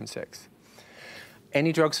appropriate for Chemsex.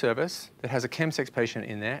 Any drug service that has a Chemsex patient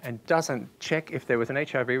in there and doesn't check if there was an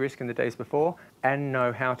HIV risk in the days before and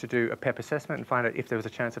know how to do a PEP assessment and find out if there was a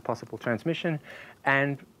chance of possible transmission,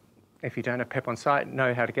 and if you don't have PEP on site,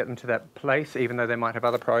 know how to get them to that place, even though they might have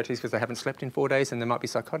other priorities because they haven't slept in 4 days and they might be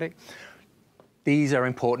psychotic. These are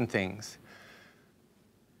important things.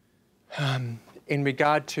 In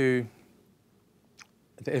regard to,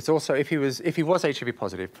 it's also, if he was HIV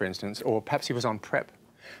positive, for instance, or perhaps he was on PrEP,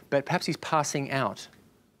 but perhaps he's passing out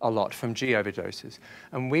a lot from G overdoses.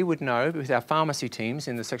 And we would know, with our pharmacy teams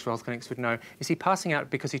in the sexual health clinics would know, is he passing out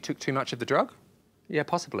because he took too much of the drug? Yeah,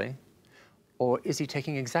 possibly. Or is he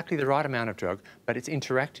taking exactly the right amount of drug, but it's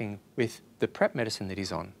interacting with the PrEP medicine that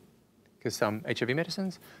he's on? Because some HIV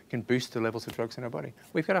medicines can boost the levels of drugs in our body.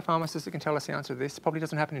 We've got our pharmacists that can tell us the answer to this. Probably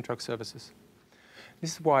doesn't happen in drug services.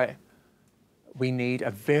 This is why we need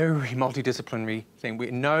a very multidisciplinary thing.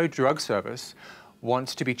 No drug service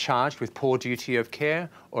wants to be charged with poor duty of care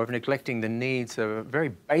or of neglecting the needs of very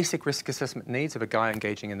basic risk assessment needs of a guy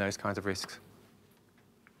engaging in those kinds of risks.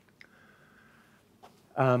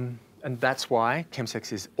 And that's why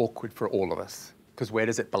chemsex is awkward for all of us, because where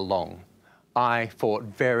does it belong? I fought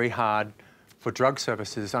very hard for drug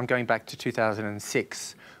services. I'm going back to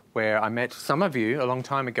 2006, where I met some of you a long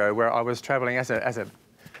time ago, where I was traveling as an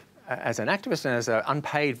activist and as an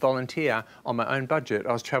unpaid volunteer on my own budget.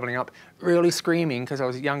 I was traveling up really screaming, because I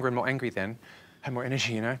was younger and more angry then, had more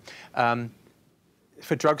energy, you know,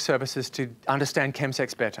 for drug services to understand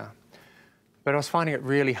chemsex better. But I was finding it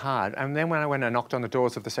really hard. And then when I went and knocked on the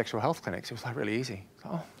doors of the sexual health clinics, it was like really easy.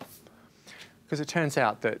 Oh, because it turns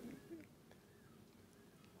out that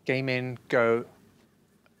gay men go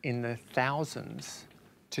in the thousands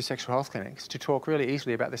to sexual health clinics to talk really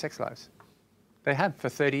easily about their sex lives. They have for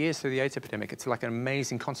 30 years through the AIDS epidemic. It's like an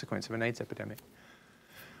amazing consequence of an AIDS epidemic.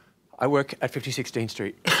 I work at 56 Dean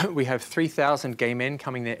Street. We have 3,000 gay men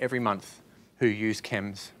coming there every month who use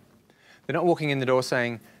chems. They're not walking in the door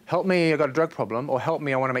saying, help me, I've got a drug problem, or help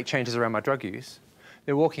me, I want to make changes around my drug use.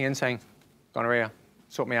 They're walking in saying, gonorrhea,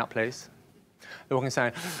 sort me out, please. They're walking in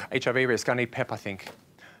saying, HIV risk, I need PrEP, I think.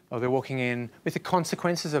 Or they're walking in with the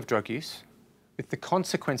consequences of drug use,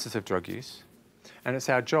 and it's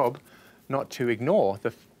our job not to ignore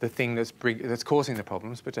the thing that's causing the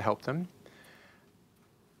problems, but to help them.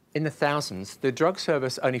 In the thousands, the drug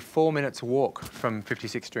service, only 4 minutes walk from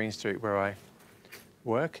 56 Dean Street, where I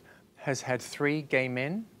work, has had 3 gay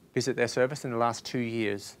men visit their service in the last 2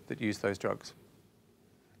 years that use those drugs.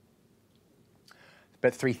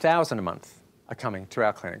 But 3,000 a month are coming to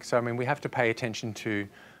our clinic. So, I mean, we have to pay attention to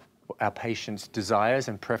our patients' desires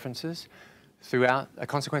and preferences. Throughout, a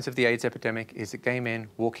consequence of the AIDS epidemic is that gay men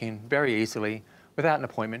walk in very easily, without an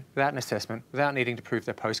appointment, without an assessment, without needing to prove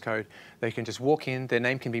their postcode. They can just walk in, their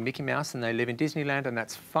name can be Mickey Mouse, and they live in Disneyland, and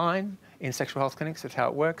that's fine. In sexual health clinics, that's how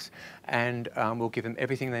it works. And we'll give them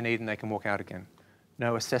everything they need, and they can walk out again.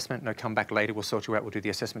 No assessment, no come back later, we'll sort you out, we'll do the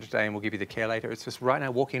assessment today, and we'll give you the care later. It's just right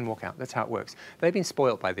now, walk in, walk out. That's how it works. They've been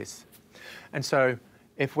spoiled by this. And so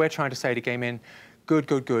if we're trying to say to gay men, good,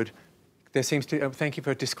 good, good, there seems to, thank you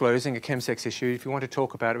for disclosing a chemsex issue. If you want to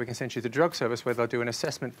talk about it, we can send you the drug service where they'll do an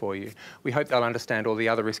assessment for you. We hope they'll understand all the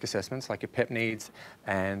other risk assessments, like your PEP needs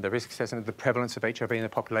and the risk assessment of the prevalence of HIV in the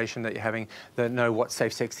population that you're having, that know what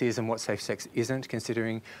safe sex is and what safe sex isn't,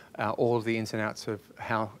 considering all of the ins and outs of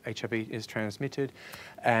how HIV is transmitted.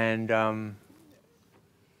 And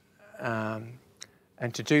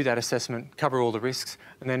to do that assessment, cover all the risks,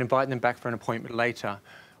 and then invite them back for an appointment later,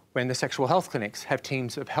 when the sexual health clinics have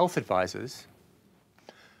teams of health advisors,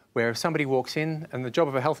 where if somebody walks in, and the job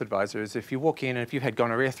of a health advisor is if you walk in and if you've had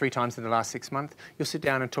gonorrhea 3 times in the last 6 months, you'll sit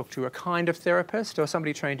down and talk to a kind of therapist or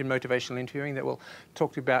somebody trained in motivational interviewing that will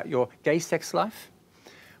talk to you about your gay sex life.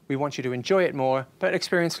 We want you to enjoy it more, but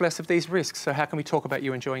experience less of these risks. So how can we talk about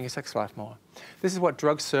you enjoying your sex life more? This is what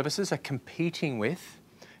drug services are competing with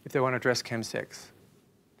if they want to address chemsex.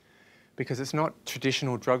 Because it's not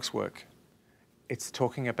traditional drugs work. It's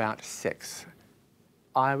talking about sex.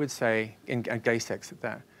 I would say, in gay sex at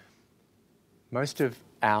that, most of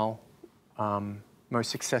our most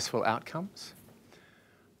successful outcomes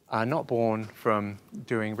are not born from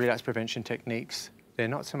doing relapse prevention techniques. They're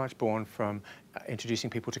not so much born from introducing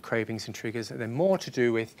people to cravings and triggers. They're more to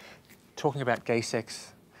do with talking about gay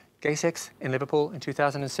sex. Gay sex in Liverpool in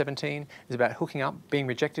 2017 is about hooking up, being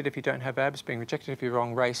rejected if you don't have abs, being rejected if you're the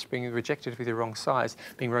wrong race, being rejected if you're the wrong size,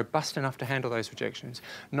 being robust enough to handle those rejections,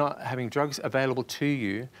 not having drugs available to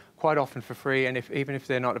you quite often for free, and even if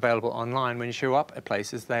they're not available online, when you show up at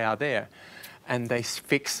places, they are there. And they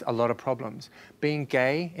fix a lot of problems. Being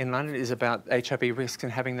gay in London is about HIV risks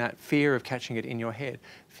and having that fear of catching it in your head,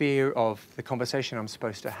 fear of the conversation I'm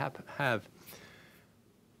supposed to have.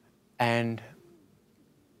 And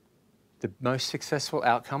the most successful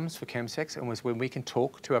outcomes for chemsex was when we can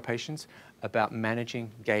talk to our patients about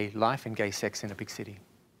managing gay life and gay sex in a big city.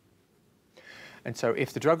 And so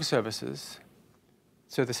if the drug services,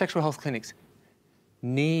 so the sexual health clinics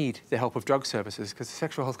need the help of drug services, because the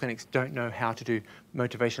sexual health clinics don't know how to do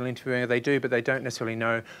motivational interviewing. They do, but they don't necessarily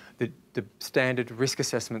know the standard risk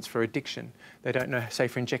assessments for addiction. They don't know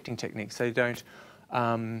safer injecting techniques. They don't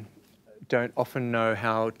don't often know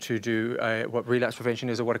how to do what relapse prevention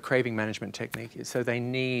is or what a craving management technique is. So they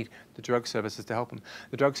need the drug services to help them.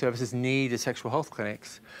 The drug services need the sexual health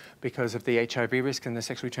clinics because of the HIV risk and the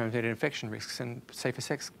sexually transmitted infection risks and safer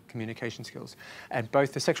sex communication skills. And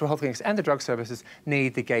both the sexual health clinics and the drug services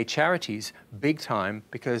need the gay charities big time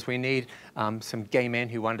because we need some gay men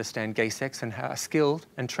who understand gay sex and are skilled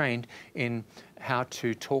and trained in how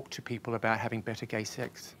to talk to people about having better gay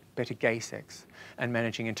sex and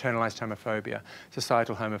managing internalized homophobia,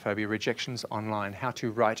 societal homophobia, rejections online, how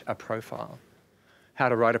to write a profile. How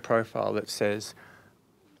to write a profile that says,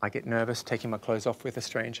 I get nervous taking my clothes off with a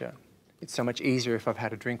stranger. It's so much easier if I've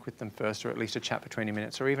had a drink with them first or at least a chat for 20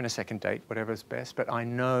 minutes or even a second date, whatever's best. But I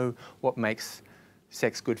know what makes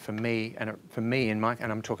sex good for me. And for me, and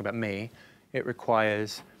I'm talking about me, it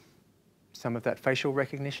requires some of that facial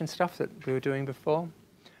recognition stuff that we were doing before.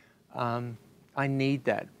 I need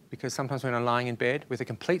that. Because sometimes when I'm lying in bed with a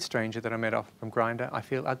complete stranger that I met off from Grindr, I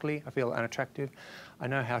feel ugly, I feel unattractive. I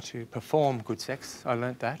know how to perform good sex. I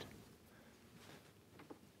learnt that.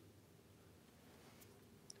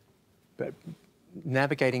 But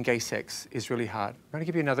navigating gay sex is really hard. I'm going to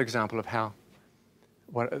give you another example of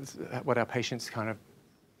what our patients what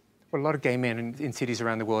a lot of gay men in cities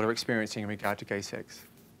around the world are experiencing in regard to gay sex.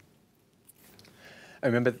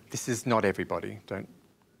 And remember, this is not everybody. Don't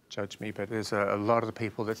judge me, but there's a lot of the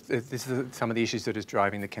people this is some of the issues that is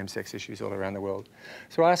driving the chemsex issues all around the world.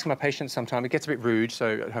 So I ask my patients sometimes, it gets a bit rude,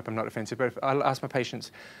 so I hope I'm not offensive, but I'll ask my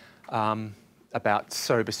patients about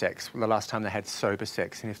sober sex, the last time they had sober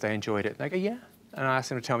sex, and if they enjoyed it. And they go, yeah. And I ask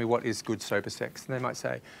them to tell me what is good sober sex. And they might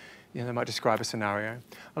say, they might describe a scenario.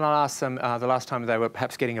 And I'll ask them the last time they were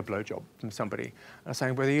perhaps getting a blowjob from somebody. And I'm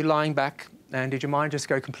saying, were you lying back and did your mind just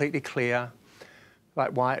go completely clear,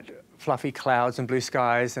 like white, fluffy clouds and blue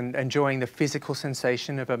skies, and enjoying the physical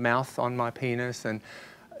sensation of a mouth on my penis and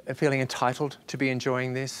feeling entitled to be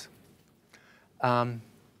enjoying this?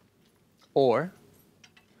 Or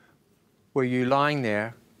were you lying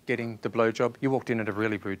there getting the blowjob? You walked in at a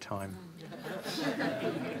really rude time.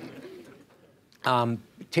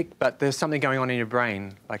 But there's something going on in your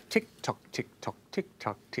brain, like tick-tock, tick-tock,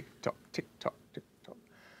 tick-tock, tick-tock, tick-tock, tick-tock.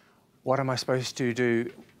 What am I supposed to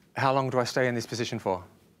do? How long do I stay in this position for?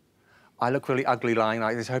 I look really ugly lying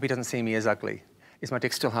like this. I hope he doesn't see me as ugly. Is my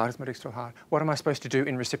dick still hard? Is my dick still hard? What am I supposed to do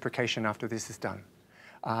in reciprocation after this is done?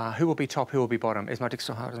 Who will be top? Who will be bottom? Is my dick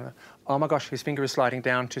still hard? Oh my gosh, his finger is sliding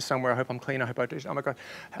down to somewhere. I hope I'm clean. I hope I do. Oh my God.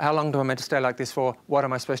 How long do I meant to stay like this for? What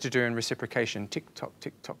am I supposed to do in reciprocation? Tick-tock,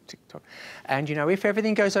 tick-tock, tick-tock. And if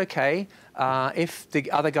everything goes okay, if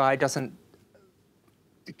the other guy doesn't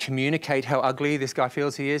communicate how ugly this guy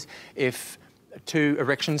feels he is, if 2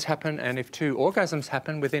 erections happen and if 2 orgasms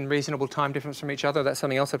happen within reasonable time difference from each other, that's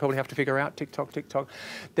something else I probably have to figure out, tick-tock, tick-tock,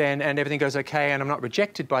 and everything goes okay and I'm not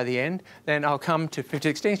rejected by the end, then I'll come to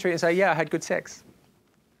 16th Street and say, yeah, I had good sex.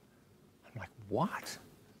 I'm like, what?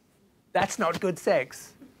 That's not good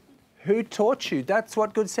sex. Who taught you? That's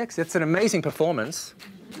what good sex is. It's an amazing performance.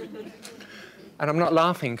 And I'm not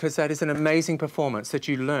laughing because that is an amazing performance that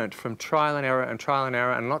you learnt from trial and error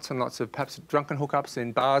and lots of perhaps drunken hookups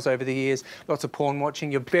in bars over the years, lots of porn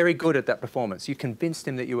watching. You're very good at that performance. You convinced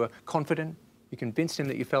him that you were confident. You convinced him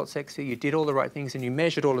that you felt sexy. You did all the right things and you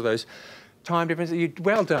measured all of those time differences.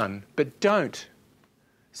 Well done. But don't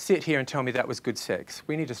sit here and tell me that was good sex.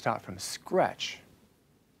 We need to start from scratch.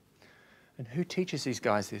 And who teaches these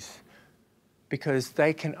guys this? Because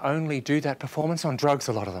they can only do that performance on drugs,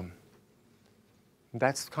 a lot of them.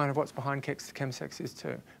 That's kind of what's behind chemsex is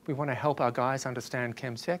too. We want to help our guys understand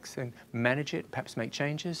chemsex and manage it, perhaps make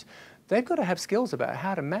changes. They've got to have skills about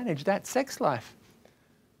how to manage that sex life.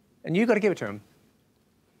 And you've got to give it to them.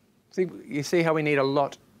 You see how we need a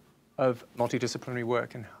lot of multidisciplinary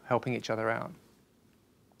work and helping each other out.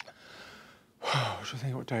 I should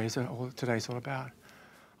think what today's all about.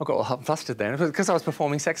 I got all hot and flustered then because I was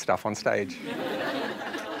performing sex stuff on stage.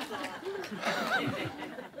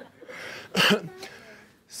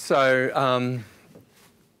 So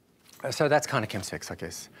that's kind of chemsex, I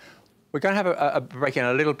guess. We're going to have a break in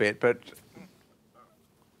a little bit, but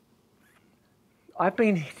I've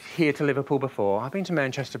been here to Liverpool before. I've been to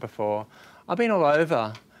Manchester before. I've been all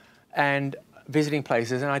over and visiting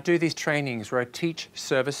places, and I do these trainings where I teach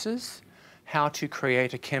services how to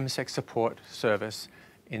create a chemsex support service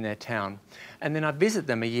in their town. And then I visit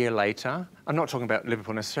them a year later. I'm not talking about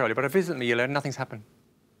Liverpool necessarily, but I visit them a year later and nothing's happened.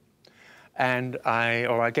 And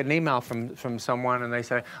I get an email from someone and they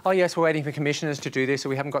say, oh yes, we're waiting for commissioners to do this, or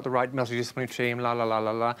we haven't got the right multidisciplinary team, la la la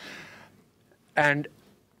la la. And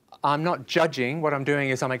I'm not judging. What I'm doing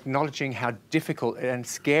is I'm acknowledging how difficult and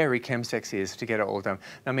scary chemsex is to get it all done.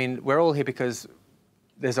 I mean, we're all here because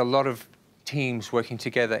there's a lot of teams working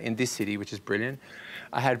together in this city, which is brilliant.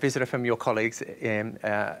 I had a visitor from your colleagues in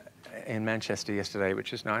Manchester yesterday,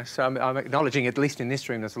 which is nice. So I'm acknowledging, at least in this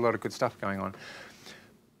room, there's a lot of good stuff going on.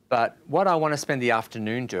 But what I want to spend the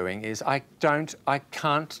afternoon doing is I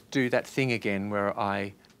can't do that thing again where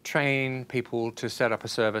I train people to set up a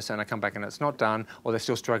service and I come back and it's not done, or they're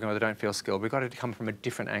still struggling, or they don't feel skilled. We've got to come from a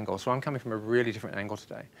different angle. So I'm coming from a really different angle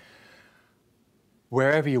today.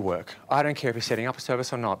 Wherever you work, I don't care if you're setting up a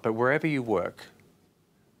service or not, but wherever you work,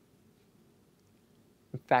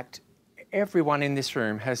 in fact, everyone in this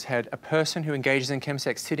room has had a person who engages in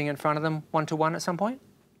chemsex sitting in front of them one-to-one at some point?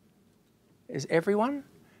 Is everyone?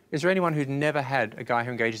 Is there anyone who's never had a guy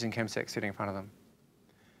who engages in chemsex sitting in front of them?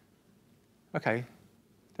 Okay,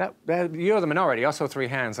 you're the minority. I saw 3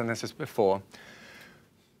 hands, and this is before.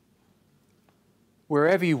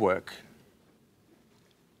 Wherever you work,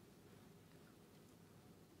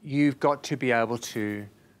 you've got to be able to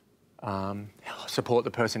support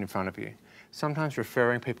the person in front of you. Sometimes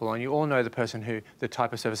referring people on. You all know the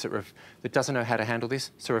type of service that doesn't know how to handle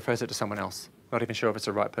this, so refers it to someone else. Not even sure if it's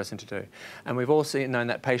the right person to do. And we've all known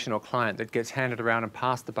that patient or client that gets handed around and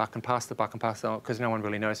passed the buck and passed the buck and passed the buck because no one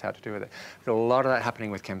really knows how to do with it. There's a lot of that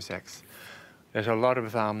happening with chemsex. There's a lot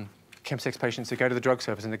of chemsex patients who go to the drug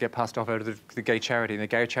service and they get passed off over to the gay charity. And the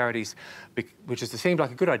gay charities, which seemed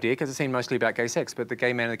like a good idea because it seemed mostly about gay sex, but the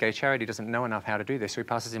gay man in the gay charity doesn't know enough how to do this, so he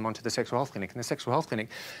passes him on to the sexual health clinic. And the sexual health clinic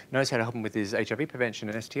knows how to help him with his HIV prevention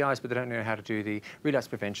and STIs, but they don't know how to do the relapse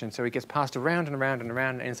prevention. So he gets passed around and around and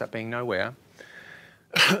around and ends up being nowhere.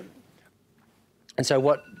 And so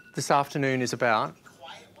what this afternoon is about...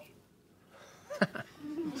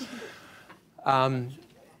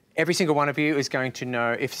 every single one of you is going to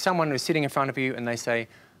know, if someone is sitting in front of you and they say,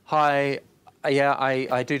 hi, yeah,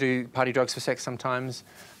 I do party drugs for sex sometimes,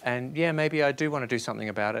 and yeah, maybe I do want to do something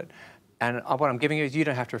about it. And what I'm giving you is you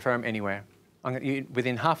don't have to refer them anywhere.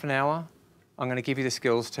 Within half an hour, I'm going to give you the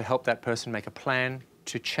skills to help that person make a plan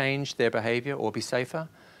to change their behaviour or be safer,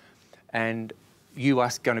 and you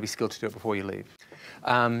are going to be skilled to do it before you leave.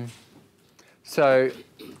 So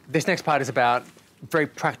this next part is about very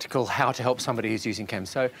practical how to help somebody who's using chem.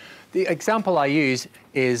 So the example I use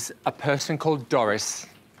is a person called Doris.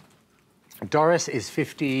 Doris is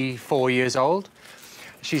 54 years old.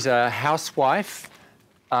 She's a housewife.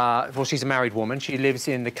 Well, she's a married woman. She lives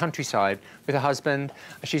in the countryside with her husband.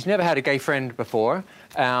 She's never had a gay friend before.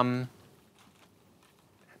 But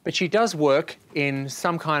she does work in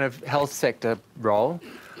some kind of health sector role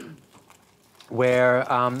where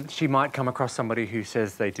she might come across somebody who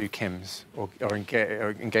says they do chems or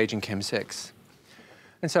engage in chemsex.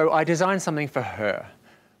 And so I designed something for her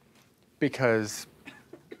because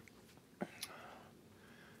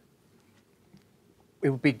it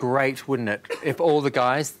would be great, wouldn't it, if all the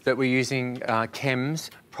guys that were using chems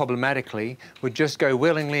problematically would just go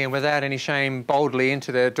willingly and without any shame boldly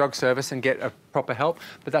into their drug service and get a proper help.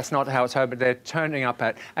 But that's not how it's happened. They're turning up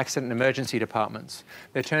at accident and emergency departments.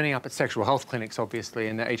 They're turning up at sexual health clinics, obviously,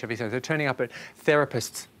 and the HIV centers. They're turning up at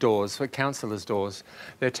therapists' doors, at counsellors' doors.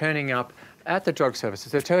 They're turning up at the drug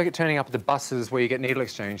services. They're turning up at the buses where you get needle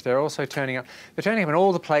exchange. They're also turning up in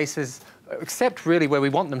all the places, except really where we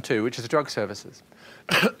want them to, which is the drug services.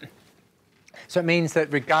 So it means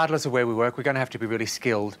that regardless of where we work, we're going to have to be really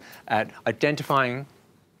skilled at identifying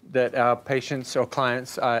that our patients or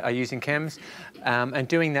clients are using chems and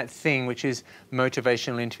doing that thing which is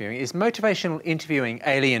motivational interviewing. Is motivational interviewing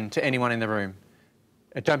alien to anyone in the room?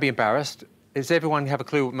 Don't be embarrassed. Does everyone have a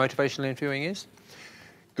clue what motivational interviewing is?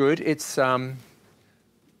 Good. It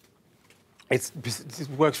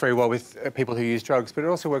works very well with people who use drugs, but it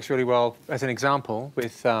also works really well, as an example,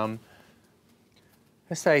 with...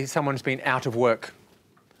 let's say someone's been out of work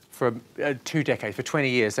for 2 decades, for 20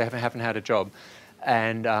 years, they haven't had a job.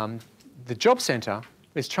 And the job centre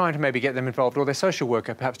is trying to maybe get them involved, or their social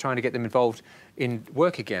worker perhaps trying to get them involved in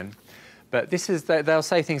work again. But they'll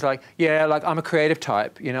say things like, yeah, like I'm a creative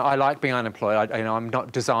type, you know, I like being unemployed, I'm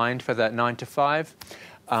not designed for that 9 to 5.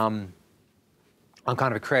 I'm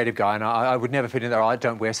kind of a creative guy and I would never fit in there. I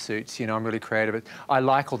don't wear suits, you know, I'm really creative. I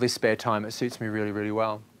like all this spare time, it suits me really, really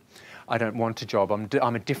well. I don't want a job.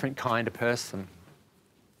 I'm a different kind of person.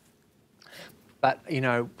 But, you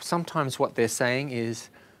know, sometimes what they're saying is,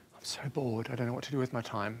 I'm so bored, I don't know what to do with my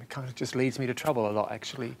time. It kind of just leads me to trouble a lot,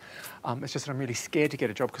 actually. It's just that I'm really scared to get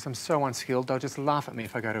a job because I'm so unskilled. They'll just laugh at me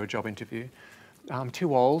if I go to a job interview. I'm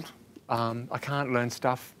too old. I can't learn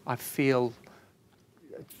stuff. I feel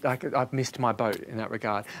like I've missed my boat in that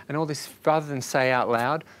regard. And all this, rather than say out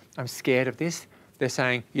loud, I'm scared of this, they're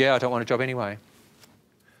saying, yeah, I don't want a job anyway.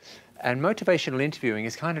 And motivational interviewing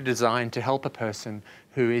is kind of designed to help a person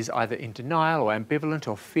who is either in denial or ambivalent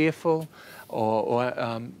or fearful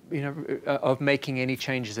of making any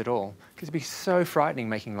changes at all. Because it'd be so frightening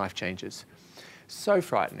making life changes. So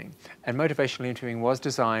frightening. And motivational interviewing was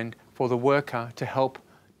designed for the worker to help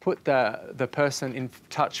put the person in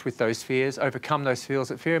touch with those fears, overcome those fears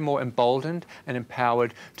that feel more emboldened and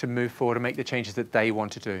empowered to move forward and make the changes that they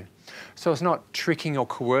want to do. So it's not tricking or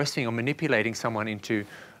coercing or manipulating someone into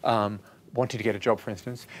wanting to get a job, for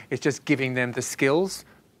instance. It's just giving them the skills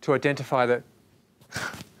to identify that,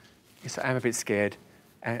 yes, I am a bit scared.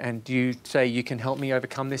 And do you say you can help me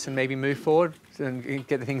overcome this and maybe move forward and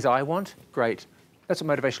get the things I want? Great. That's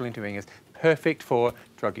what motivational interviewing is. Perfect for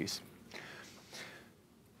drug use.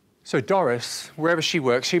 So Doris, wherever she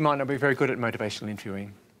works, she might not be very good at motivational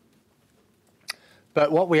interviewing.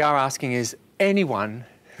 But what we are asking is anyone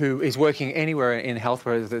who is working anywhere in health,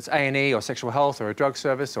 whether it's A&E or sexual health or a drug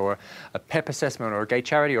service or a PEP assessment or a gay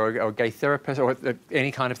charity or a gay therapist or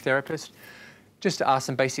any kind of therapist, just to ask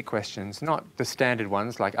some basic questions, not the standard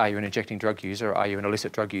ones like, are you an injecting drug user or are you an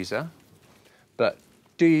illicit drug user? But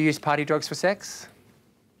do you use party drugs for sex?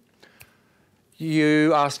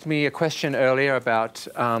 You asked me a question earlier about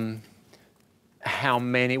what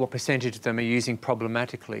percentage of them are using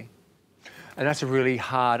problematically. And that's a really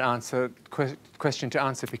hard question to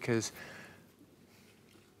answer, because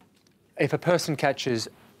if a person catches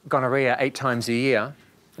gonorrhea 8 times a year,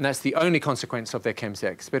 and that's the only consequence of their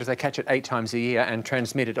chemsex, but if they catch it 8 times a year and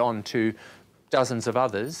transmit it on to dozens of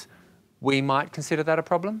others, we might consider that a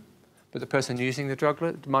problem, but the person using the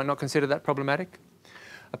drug might not consider that problematic.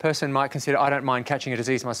 A person might consider, I don't mind catching a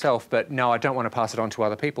disease myself, but no, I don't want to pass it on to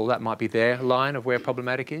other people. That might be their line of where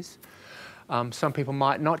problematic is. Some people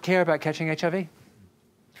might not care about catching HIV,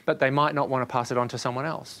 but they might not want to pass it on to someone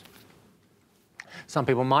else. Some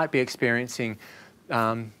people might be experiencing,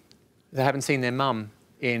 they haven't seen their mum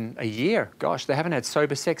in a year. Gosh, they haven't had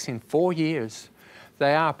sober sex in 4 years.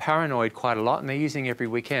 They are paranoid quite a lot and they're using every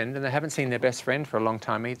weekend, and they haven't seen their best friend for a long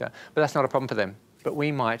time either. But that's not a problem for them. But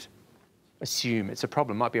we might assume it's a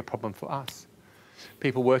problem, might be a problem for us.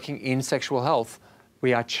 People working in sexual health,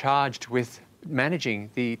 we are charged with managing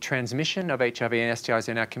the transmission of HIV and STIs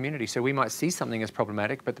in our community. So we might see something as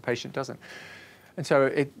problematic, but the patient doesn't. And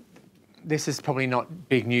so this is probably not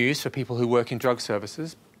big news for people who work in drug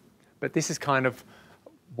services, but this is kind of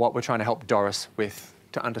what we're trying to help Doris with,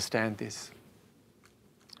 to understand this.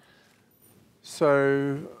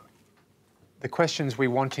 So the questions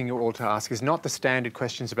we're wanting you all to ask is not the standard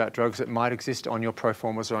questions about drugs that might exist on your pro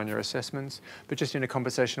formas or on your assessments, but just in a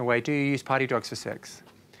conversational way. Do you use party drugs for sex?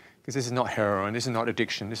 Because this is not heroin, this is not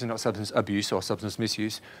addiction, this is not substance abuse or substance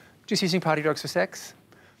misuse. Just using party drugs for sex.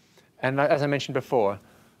 And as I mentioned before,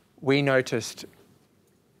 we noticed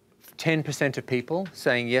 10% of people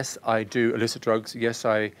saying, yes, I do illicit drugs, yes,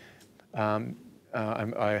 I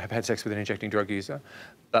have had sex with an injecting drug user.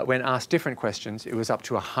 But when asked different questions, it was up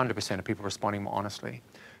to 100% of people responding more honestly.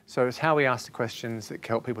 So it's how we ask the questions that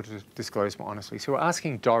help people to disclose more honestly. So we're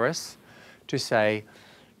asking Doris to say,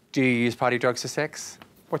 do you use party drugs for sex?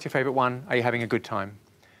 What's your favourite one? Are you having a good time?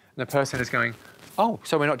 And the person is going, oh,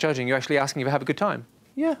 so we're not judging, you're actually asking if you have a good time.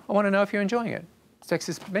 Yeah, I want to know if you're enjoying it. Sex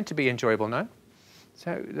is meant to be enjoyable, no?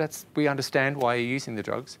 So we understand why you're using the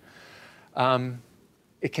drugs.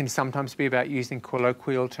 It can sometimes be about using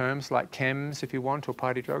colloquial terms like chems if you want, or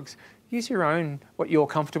party drugs. Use your own, what you're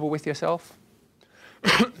comfortable with yourself.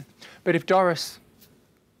 But if Doris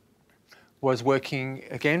was working,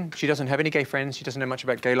 again, she doesn't have any gay friends, she doesn't know much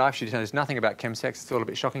about gay life, she knows nothing about chemsex, it's all a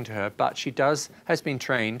bit shocking to her, but she has been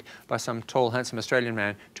trained by some tall, handsome Australian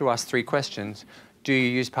man to ask 3 questions. Do you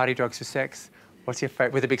use party drugs for sex? What's your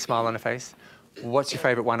favorite, with a big smile on her face? What's your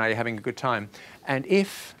favourite one? Are you having a good time? And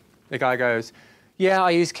if the guy goes, yeah,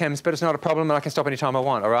 I use chems, but it's not a problem and I can stop anytime I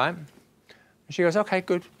want, all right? And she goes, okay,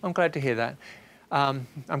 good, I'm glad to hear that. I'm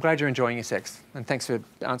glad you're enjoying your sex, and thanks for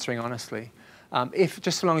answering honestly.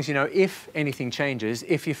 Just so long as you know, if anything changes,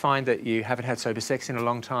 if you find that you haven't had sober sex in a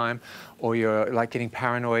long time, or you're like getting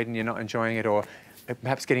paranoid and you're not enjoying it, or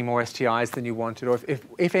perhaps getting more STIs than you wanted, or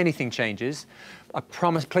if anything changes, I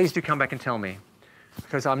promise, please do come back and tell me.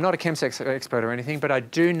 Because I'm not a chemsex expert or anything, but I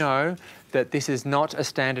do know that this is not a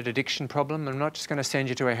standard addiction problem. I'm not just going to send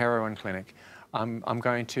you to a heroin clinic. I'm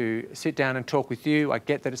going to sit down and talk with you. I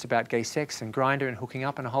get that it's about gay sex and Grindr and hooking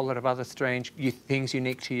up and a whole lot of other strange things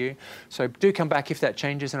unique to you. So do come back if that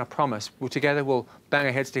changes, and I promise, together we'll bang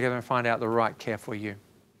our heads together and find out the right care for you.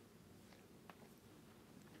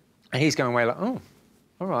 And he's going away like, oh,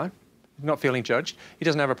 all right, not feeling judged. He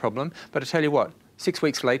doesn't have a problem. But I tell you what, 6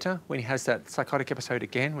 weeks later, when he has that psychotic episode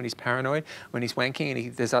again, when he's paranoid, when he's wanking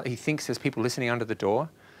and he thinks there's people listening under the door,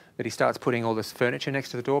 that he starts putting all this furniture next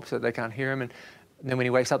to the door so that they can't hear him. And then when he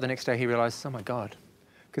wakes up the next day, he realizes, oh my God,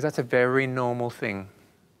 because that's a very normal thing.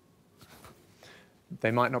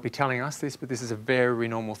 They might not be telling us this, but this is a very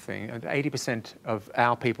normal thing. And 80% of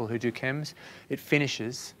our people who do chems, it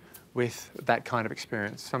finishes with that kind of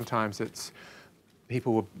experience. Sometimes it's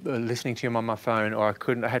people were listening to him on my phone, or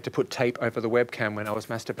I had to put tape over the webcam when I was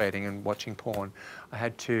masturbating and watching porn.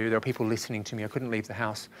 There were people listening to me. I couldn't leave the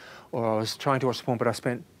house. Or I was trying to watch porn, but I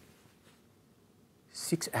spent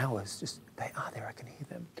 6 hours just, they are there, I can hear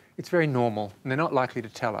them. It's very normal, and they're not likely to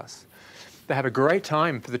tell us. They have a great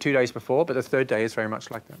time for the 2 days before, but the third day is very much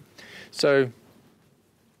like that. So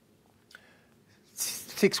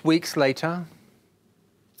 6 weeks later,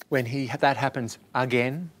 when that happens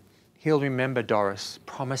again, he'll remember Doris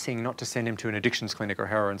promising not to send him to an addictions clinic or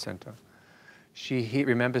heroin center. He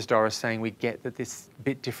remembers Doris saying, we get that this is a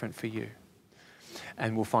bit different for you,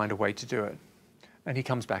 and we'll find a way to do it. And he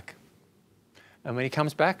comes back. And when he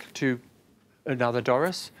comes back to another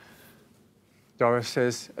Doris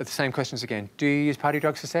says the same questions again. Do you use party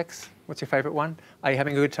drugs for sex? What's your favorite one? Are you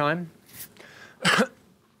having a good time?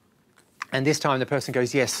 And this time the person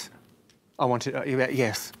goes, yes,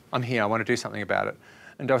 yes, I'm here, I want to do something about it.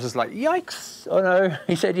 And Doris is like, yikes, oh no,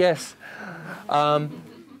 he said yes.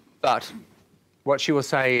 But what she will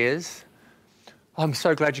say is, I'm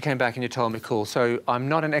so glad you came back and you told me, cool. So I'm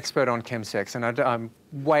not an expert on chemsex, and I'm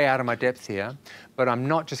way out of my depth here, but I'm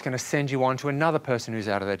not just going to send you on to another person who's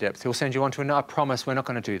out of their depth. He'll send you on to another. I promise we're not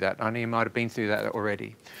going to do that. I know you might have been through that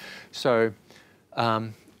already. So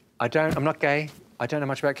I'm not gay. I don't know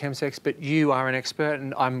much about chemsex, but you are an expert,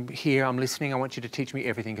 and I'm here, I'm listening. I want you to teach me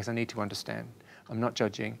everything because I need to understand. I'm not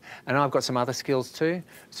judging. And I've got some other skills too,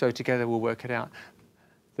 so together we'll work it out.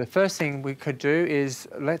 The first thing we could do is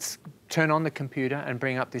let's turn on the computer and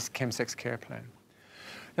bring up this chemsex care plan.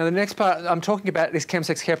 Now the next part, I'm talking about this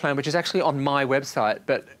chemsex care plan, which is actually on my website,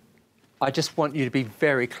 but I just want you to be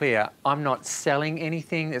very clear. I'm not selling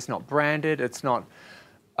anything. It's not branded. It's not,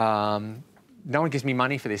 no one gives me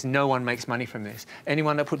money for this. No one makes money from this.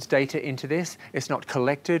 Anyone that puts data into this, it's not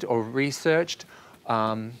collected or researched.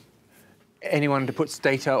 Anyone that puts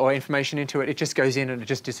data or information into it, it just goes in and it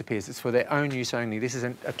just disappears. It's for their own use only. This is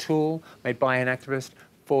a tool made by an activist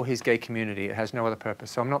for his gay community. It has no other purpose.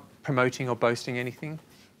 So I'm not promoting or boasting anything.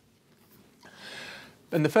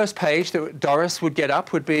 And the first page that Doris would get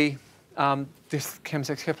up would be this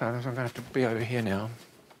chemsex care plan. I'm going to have to be over here now.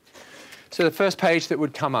 So the first page that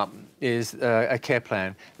would come up is a care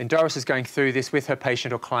plan. And Doris is going through this with her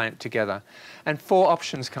patient or client together. And 4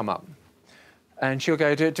 options come up. And she'll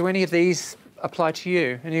go, do any of these apply to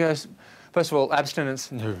you? And he goes, first of all,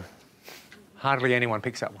 abstinence, no. Hardly anyone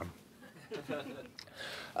picks that one.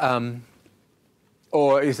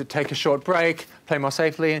 Or is it take a short break, play more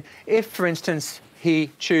safely? If, for instance, he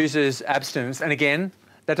chooses abstinence, and again,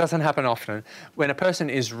 that doesn't happen often. When a person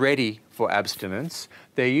is ready for abstinence,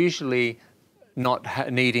 they're usually not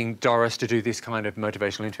needing Doris to do this kind of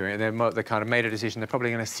motivational interviewing. They kind of made a decision. They're probably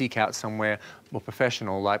going to seek out somewhere more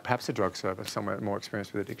professional, like perhaps a drug service, somewhere more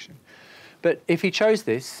experienced with addiction. But if he chose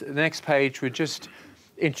this, the next page would just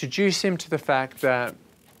introduce him to the fact that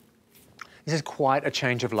this is quite a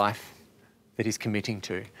change of life that he's committing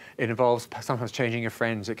to. It involves sometimes changing your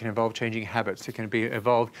friends. It can involve changing habits. It can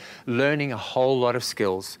involve learning a whole lot of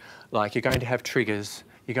skills. Like you're going to have triggers.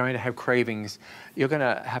 You're going to have cravings. You're going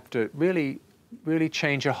to have to really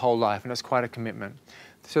change your whole life, and it's quite a commitment.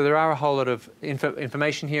 So there are a whole lot of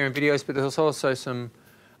information here and videos, but there's also some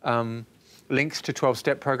links to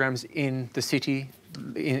 12-step programs in the city,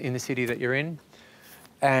 in the city that you're in.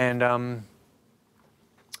 And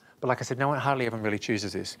but like I said, no one hardly ever really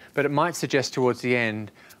chooses this. But it might suggest towards the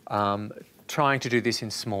end trying to do this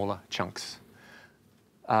in smaller chunks.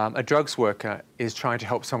 A drugs worker is trying to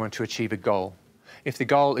help someone to achieve a goal. If the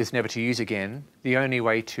goal is never to use again, the only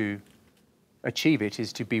way to achieve it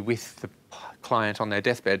is to be with the client on their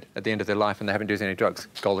deathbed at the end of their life and they haven't used any drugs.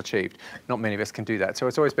 Goal achieved. Not many of us can do that. So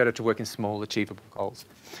it's always better to work in small, achievable goals.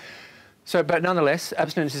 So, but nonetheless,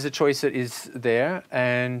 abstinence is a choice that is there.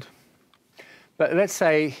 But let's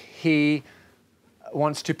say he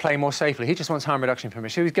wants to play more safely. He just wants harm reduction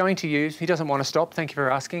information. So he's going to use, he doesn't want to stop, thank you for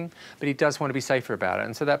asking, but he does want to be safer about it.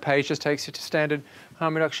 And so that page just takes you to standard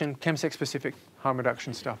harm reduction, chemsex-specific harm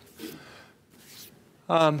reduction stuff.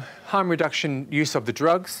 Harm reduction use of the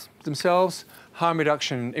drugs themselves, harm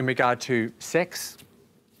reduction in regard to sex,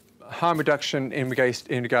 harm reduction in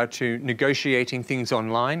regard to negotiating things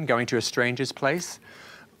online, going to a stranger's place.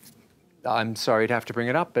 I'm sorry to have to bring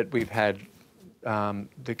it up, but we've had a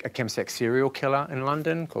chemsex serial killer in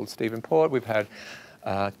London called Stephen Port. We've had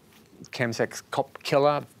Chemsex cop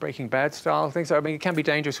killer, Breaking Bad style things. So, I mean, it can be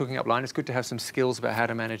dangerous hooking up line. It's good to have some skills about how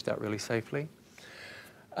to manage that really safely.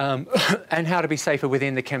 And how to be safer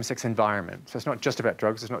within the chemsex environment. So it's not just about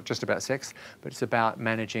drugs, it's not just about sex, but it's about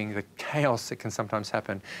managing the chaos that can sometimes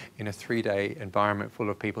happen in a 3-day environment full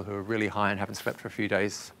of people who are really high and haven't slept for a few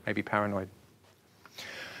days, maybe paranoid.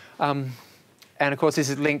 And of course, this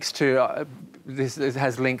is links to this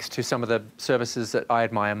has links to some of the services that I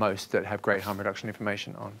admire most that have great harm reduction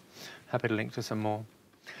information on. Happy to link to some more.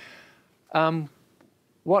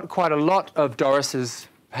 What quite a lot of Doris's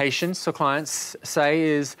patients or clients say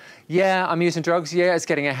is, yeah, I'm using drugs, yeah, it's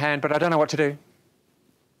getting a hand, but I don't know what to do.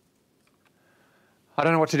 I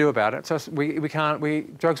don't know what to do about it. So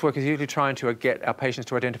drugs work is usually trying to get our patients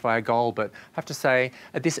to identify a goal, but I have to say,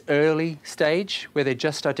 at this early stage where they're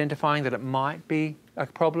just identifying that it might be a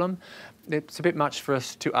problem, it's a bit much for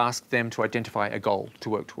us to ask them to identify a goal to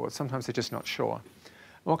work towards. Sometimes they're just not sure.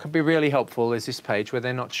 What can be really helpful is this page where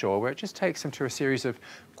they're not sure, where it just takes them to a series of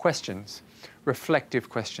questions, reflective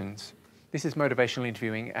questions. This is motivational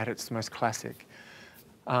interviewing at its most classic.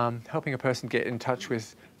 Helping a person get in touch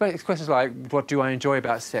with questions like, what do I enjoy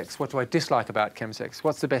about sex? What do I dislike about chemsex?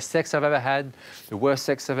 What's the best sex I've ever had? The worst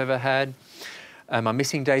sex I've ever had? Am I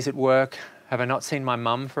missing days at work? Have I not seen my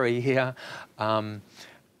mum for a year?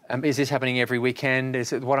 Is this happening every weekend?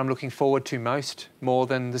 Is it what I'm looking forward to most, more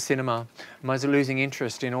than the cinema? Am I losing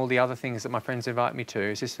interest in all the other things that my friends invite me to?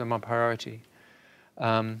 Is this my priority?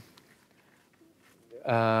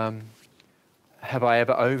 Have I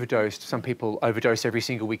ever overdosed? Some people overdose every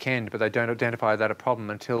single weekend, but they don't identify that a problem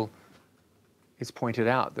until it's pointed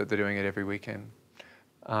out that they're doing it every weekend.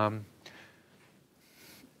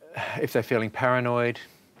 If they're feeling paranoid,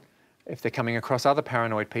 if they're coming across other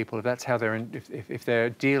paranoid people, if that's how if they're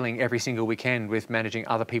dealing every single weekend with managing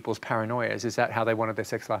other people's paranoias, is that how they wanted their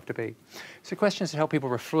sex life to be? So questions to help people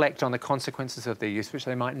reflect on the consequences of their use, which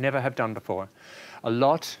they might never have done before. A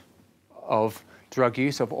lot of drug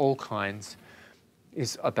use of all kinds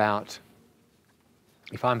is about,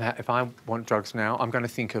 if I want drugs now, I'm going to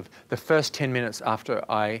think of the first 10 minutes after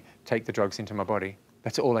I take the drugs into my body.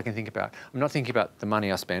 That's all I can think about. I'm not thinking about the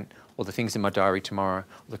money I spent or the things in my diary tomorrow or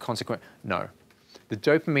the consequence. No. The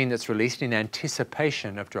dopamine that's released in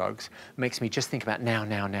anticipation of drugs makes me just think about now.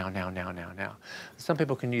 Some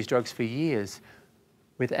people can use drugs for years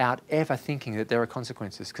without ever thinking that there are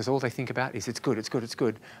consequences, because all they think about is it's good, it's good, it's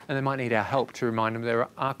good. And they might need our help to remind them there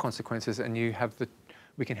are consequences, and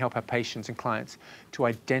we can help our patients and clients to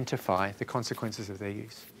identify the consequences of their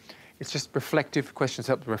use. It's just reflective questions,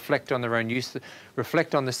 help them reflect on their own use,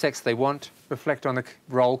 reflect on the sex they want, reflect on the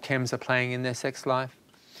role chems are playing in their sex life.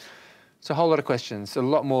 So a whole lot of questions, a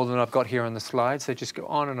lot more than I've got here on the slides. So just go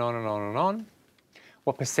on and on and on and on.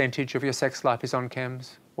 What percentage of your sex life is on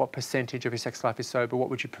chems? What percentage of your sex life is sober? What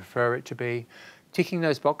would you prefer it to be? Ticking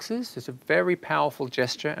those boxes is a very powerful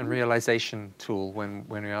gesture and realization tool when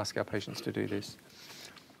we ask our patients to do this.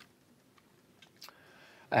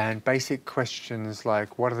 And basic questions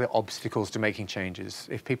like, what are the obstacles to making changes?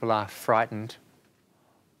 If people are frightened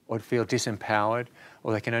or feel disempowered,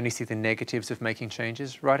 or they can only see the negatives of making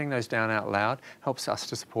changes, writing those down out loud helps us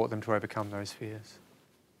to support them to overcome those fears.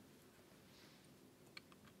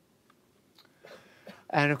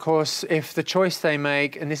 And of course, if the choice they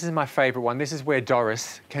make, and this is my favorite one, this is where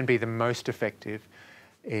Doris can be the most effective,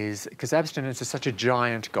 is because abstinence is such a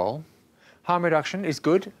giant goal. Harm reduction is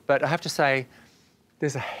good, but I have to say,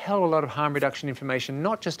 there's a hell of a lot of harm reduction information,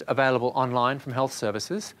 not just available online from health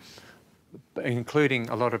services, including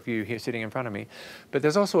a lot of you here sitting in front of me, but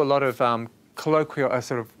there's also a lot of colloquial,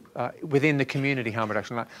 within the community harm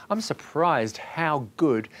reduction. Like, I'm surprised how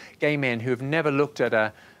good gay men who have never looked at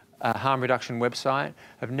a harm reduction website,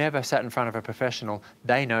 have never sat in front of a professional,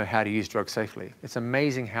 they know how to use drugs safely. It's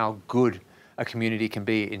amazing how good a community can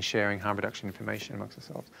be in sharing harm reduction information amongst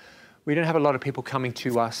ourselves. We don't have a lot of people coming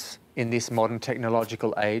to us in this modern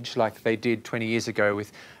technological age like they did 20 years ago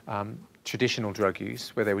with traditional drug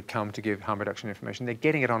use, where they would come to give harm reduction information. They're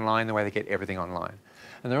getting it online the way they get everything online.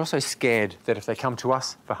 And they're also scared that if they come to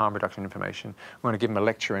us for harm reduction information, we're going to give them a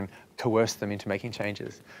lecture and coerce them into making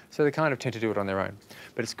changes. So they kind of tend to do it on their own.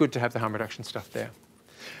 But it's good to have the harm reduction stuff there.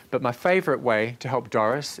 But my favorite way to help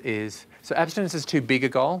Doris is, so abstinence is too big a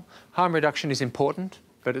goal. Harm reduction is important,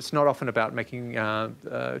 but it's not often about making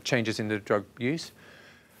changes in the drug use.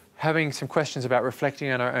 Having some questions about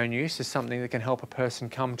reflecting on our own use is something that can help a person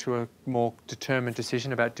come to a more determined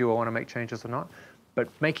decision about, do I want to make changes or not? But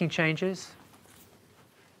making changes,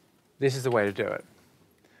 this is the way to do it.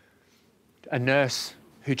 A nurse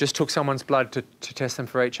who just took someone's blood to test them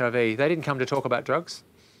for HIV, they didn't come to talk about drugs.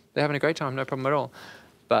 They're having a great time, no problem at all.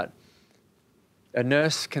 But A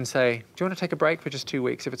nurse can say, do you want to take a break for just 2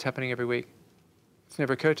 weeks if it's happening every week? It's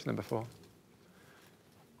never occurred to them before.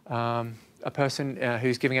 A person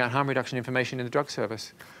who's giving out harm reduction information in the drug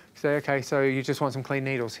service, say, okay, so you just want some clean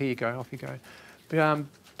needles, here you go, off you go. But,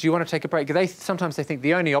 do you want to take a break? Sometimes they think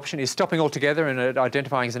the only option is stopping altogether and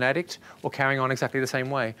identifying as an addict or carrying on exactly the same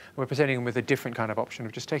way. We're presenting them with a different kind of option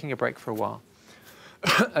of just taking a break for a while.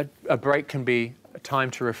 A break can be a time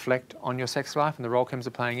to reflect on your sex life and the role chems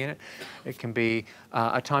are playing in it. It can be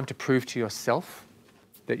a time to prove to yourself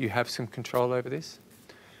that you have some control over this.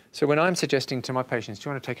 So when I'm suggesting to my patients, do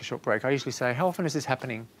you want to take a short break? I usually say, how often is this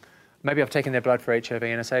happening? Maybe I've taken their blood for HIV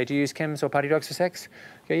and I say, do you use chems or party drugs for sex?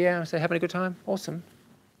 Go, yeah. I say, having a good time? Awesome.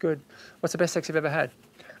 Good. What's the best sex you've ever had?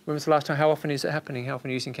 When was the last time? How often is it happening? How often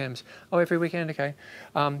are you using chems? Oh, every weekend. Okay.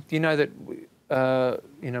 You know that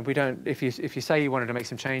we don't. If you say you wanted to make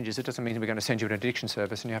some changes, it doesn't mean we're going to send you an addiction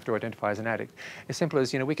service and you have to identify as an addict. As simple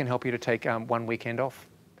as we can help you to take 1 weekend off.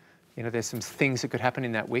 There's some things that could happen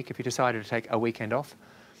in that week if you decided to take a weekend off.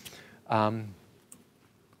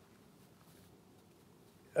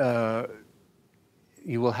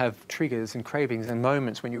 You will have triggers and cravings and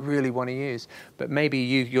moments when you really want to use. But maybe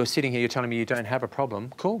you're sitting here, you're telling me you don't have a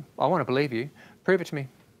problem. Cool, I want to believe you. Prove it to me.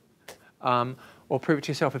 Or prove it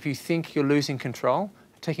to yourself. If you think you're losing control,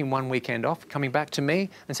 taking 1 weekend off, coming back to me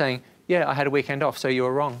and saying, yeah, I had a weekend off, so you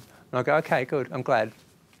were wrong. And I'll go, okay, good, I'm glad.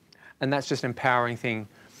 And that's just an empowering thing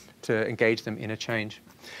to engage them in a change.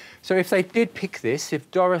 So if they did pick this, if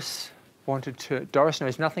Doris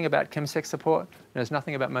knows nothing about chemsex support, knows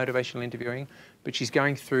nothing about motivational interviewing, but she's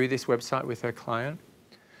going through this website with her client.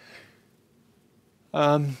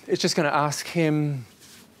 It's just going to ask him,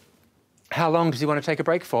 how long does he want to take a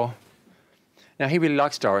break for? Now, he really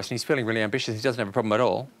likes Doris and he's feeling really ambitious. He doesn't have a problem at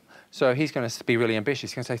all. So he's going to be really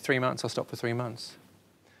ambitious. He's going to say 3 months, I'll stop for 3 months.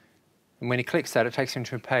 And when he clicks that, it takes him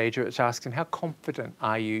to a page which asks him, how confident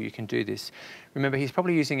are you can do this? Remember, he's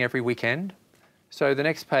probably using every weekend. So the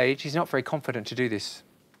next page, he's not very confident to do this.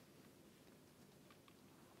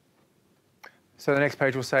 So the next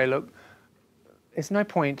page will say, look, there's no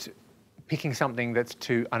point picking something that's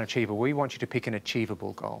too unachievable. We want you to pick an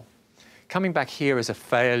achievable goal. Coming back here as a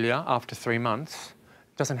failure after 3 months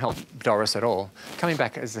doesn't help Doris at all. Coming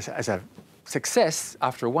back as a success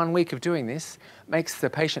after 1 week of doing this makes the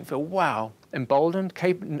patient feel, wow, emboldened,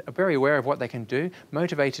 very aware of what they can do,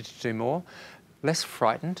 motivated to do more, less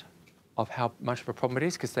frightened of how much of a problem it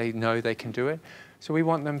is because they know they can do it. So we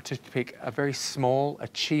want them to pick a very small,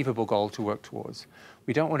 achievable goal to work towards.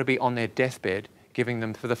 We don't want to be on their deathbed giving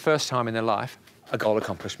them, for the first time in their life, a goal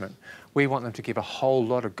accomplishment. We want them to give a whole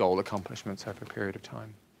lot of goal accomplishments over a period of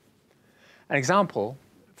time. An example,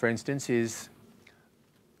 for instance, is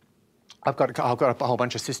I've got a whole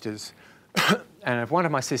bunch of sisters. And if one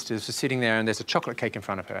of my sisters was sitting there and there's a chocolate cake in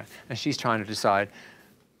front of her and she's trying to decide,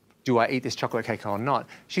 do I eat this chocolate cake or not?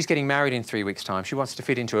 She's getting married in 3 weeks' time. She wants to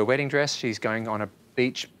fit into a wedding dress. She's going on a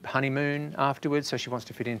beach honeymoon afterwards, so she wants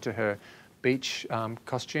to fit into her beach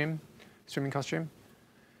swimming costume.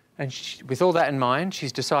 And with all that in mind,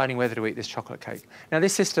 she's deciding whether to eat this chocolate cake. Now,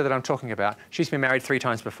 this sister that I'm talking about, she's been married 3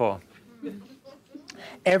 times before.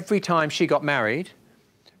 Every time she got married,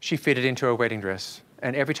 she fitted into a wedding dress.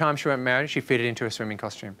 And every time she went married, she fitted into a swimming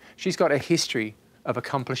costume. She's got a history of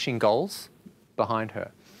accomplishing goals behind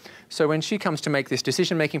her. So when she comes to make this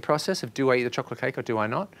decision-making process of do I eat the chocolate cake or do I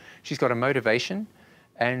not, she's got a motivation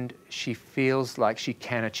and she feels like she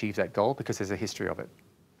can achieve that goal because there's a history of it.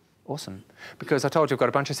 Awesome. Because I told you I've got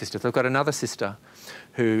a bunch of sisters. I've got another sister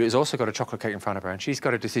who has also got a chocolate cake in front of her and she's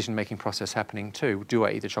got a decision-making process happening too. Do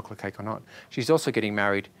I eat the chocolate cake or not? She's also getting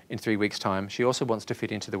married in 3 weeks' time. She also wants to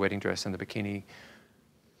fit into the wedding dress and the bikini.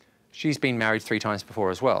 She's been married 3 times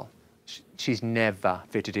before as well. She's never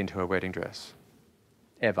fitted into a wedding dress.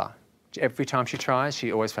 Ever. Every time she tries,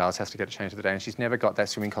 she always fails, has to get a change of the day, and she's never got that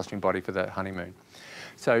swimming costume body for the honeymoon.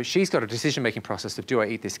 So she's got a decision-making process of, do I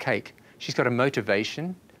eat this cake? She's got a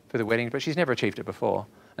motivation for the wedding, but she's never achieved it before.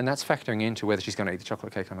 And that's factoring into whether she's going to eat the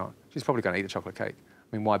chocolate cake or not. She's probably going to eat the chocolate cake.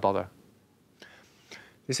 I mean, why bother?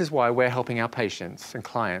 This is why we're helping our patients and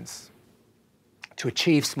clients to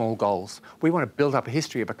achieve small goals. We want to build up a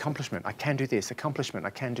history of accomplishment. I can do this, accomplishment, I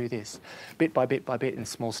can do this, bit by bit in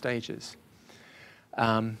small stages.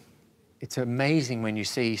 It's amazing when you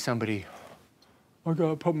see somebody, I've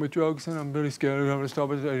got a problem with drugs and I'm really scared, I don't want to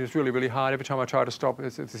stop it. It's really, really hard. Every time I try to stop,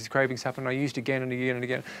 these cravings happen. I used it again and again and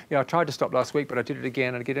again. Yeah, I tried to stop last week, but I did it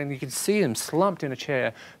again and again. And you can see them slumped in a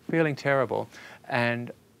chair, feeling terrible.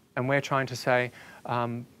 And we're trying to say,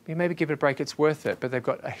 maybe give it a break, it's worth it. But they've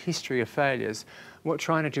got a history of failures. What we're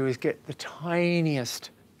trying to do is get the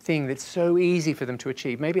tiniest thing that's so easy for them to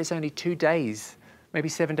achieve. Maybe it's only 2 days Maybe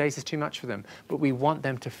 7 days is too much for them, but we want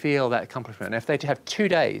them to feel that accomplishment. And if they have 2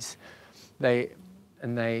 days, they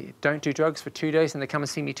don't do drugs for 2 days and they come and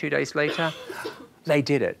see me 2 days later, they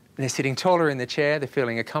did it. And they're sitting taller in the chair, they're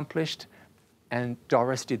feeling accomplished, and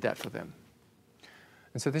Doris did that for them.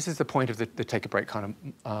 And so this is the point of the take a break kind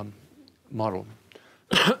of model.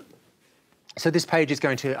 So this page is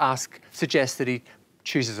going to suggest that he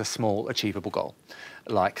chooses a small achievable goal,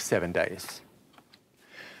 like 7 days.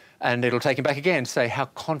 And it'll take him back again to say, how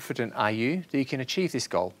confident are you that you can achieve this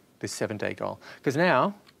goal, this 7-day goal? Because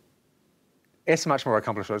now, it's much more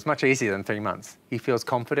accomplishable. It's much easier than 3 months. He feels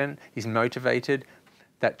confident, he's motivated.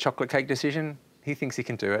 That chocolate cake decision, he thinks he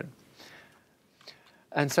can do it.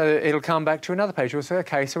 And so it'll come back to another page. We'll say,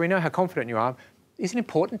 okay, so we know how confident you are. Is it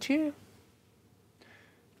important to you?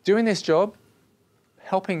 Doing this job,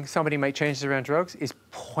 helping somebody make changes around drugs, is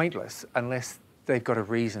pointless unless they've got a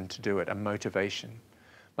reason to do it, a motivation.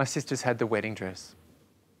 My sister's had the wedding dress.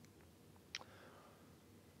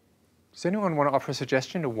 Does anyone want to offer a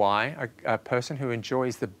suggestion to why a person who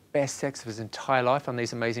enjoys the best sex of his entire life on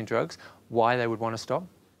these amazing drugs, why they would want to stop?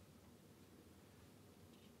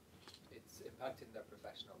 It's impacting their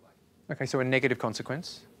professional life. Okay, so a negative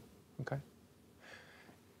consequence. Okay.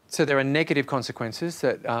 So there are negative consequences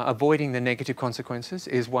that avoiding the negative consequences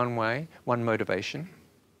is one way, one motivation.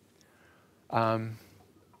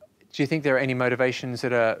 Do you think there are any motivations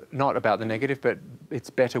that are not about the negative, but it's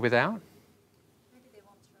better without? Maybe they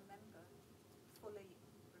want to fully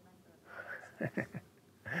remember.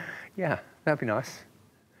 Yeah, that'd be nice.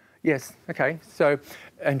 Yes, okay. So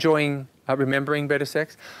enjoying, remembering better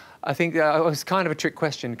sex. I think it was kind of a trick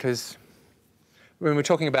question because when we were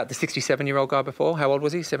talking about the 67-year-old guy before, how old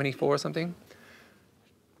was he, 74 or something?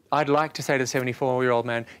 I'd like to say to the 74-year-old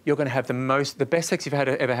man, you're going to have the best sex you've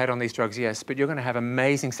ever had on these drugs, yes, but you're going to have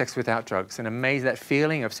amazing sex without drugs and amazing that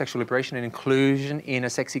feeling of sexual liberation and inclusion in a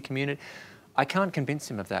sexy community. I can't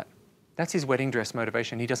convince him of that. That's his wedding dress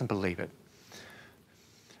motivation. He doesn't believe it.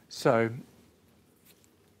 So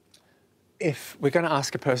if we're going to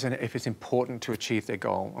ask a person if it's important to achieve their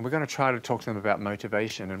goal, and we're going to try to talk to them about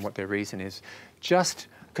motivation and what their reason is, just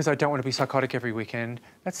because I don't want to be psychotic every weekend,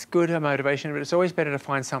 that's good motivation, but it's always better to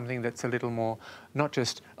find something that's a little more, not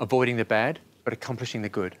just avoiding the bad, but accomplishing the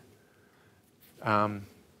good.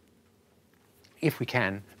 If we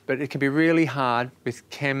can. But it can be really hard with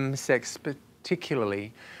chemsex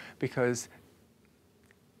particularly because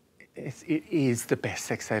it is the best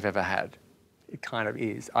sex they've ever had. It kind of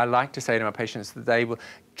is. I like to say to my patients that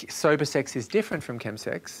sober sex is different from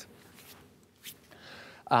chemsex.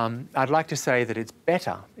 I'd like to say that it's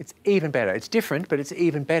better. It's even better. It's different, but it's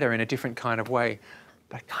even better in a different kind of way.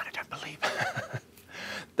 But I kind of don't believe it.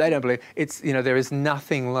 They don't believe it. There is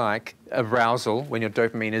nothing like arousal when your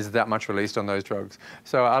dopamine is that much released on those drugs.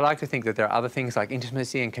 So I like to think that there are other things like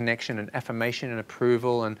intimacy and connection and affirmation and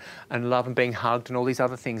approval and love and being hugged and all these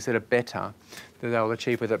other things that are better that they'll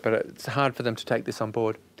achieve with it. But it's hard for them to take this on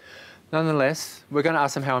board. Nonetheless, we're going to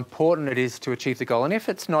ask them how important it is to achieve the goal. And if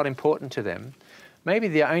it's not important to them, maybe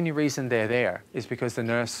the only reason they're there is because the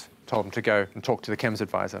nurse told them to go and talk to the chems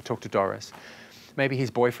advisor, talk to Doris. Maybe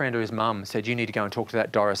his boyfriend or his mum said, you need to go and talk to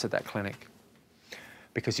that Doris at that clinic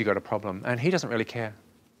because you've got a problem. And he doesn't really care.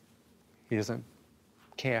 He doesn't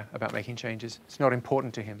care about making changes. It's not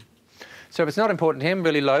important to him. So if it's not important to him,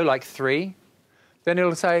 really low, like 3, then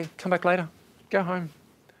it'll say, come back later, go home.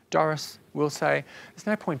 Doris will say, there's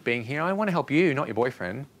no point being here. I want to help you, not your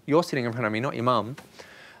boyfriend. You're sitting in front of me, not your mum.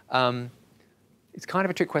 It's kind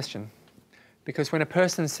of a trick question because when a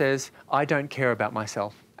person says, I don't care about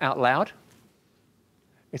myself out loud,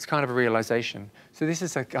 it's kind of a realization. So this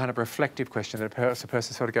is a kind of reflective question that a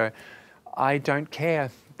person sort of go, I don't care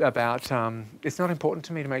about, it's not important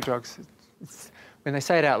to me to make drugs. When they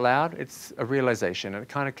say it out loud, it's a realization and it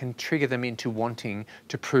kind of can trigger them into wanting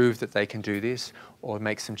to prove that they can do this or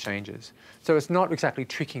make some changes. So it's not exactly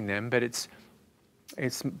tricking them, but it's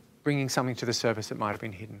bringing something to the surface that might have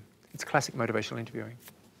been hidden. It's classic motivational interviewing.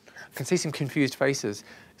 I can see some confused faces.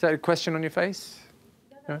 Is that a question on your face?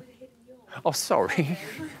 No? Oh, sorry.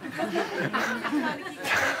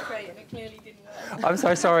 I'm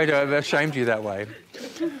so sorry to have shamed you that way.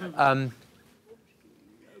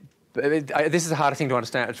 This is a harder thing to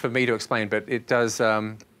understand for me to explain, but it does.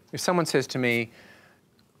 If someone says to me,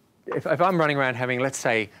 if I'm running around having, let's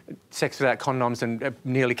say, sex without condoms and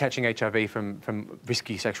nearly catching HIV from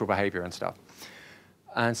risky sexual behaviour and stuff,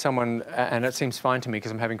 and it seems fine to me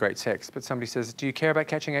because I'm having great sex, but somebody says, do you care about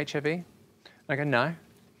catching HIV? And I go, no.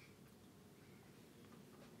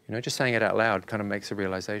 Just saying it out loud kind of makes a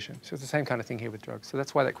realization. So it's the same kind of thing here with drugs. So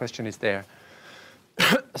that's why that question is there.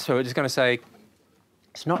 So we're just going to say,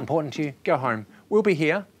 It's not important to you, go home. We'll be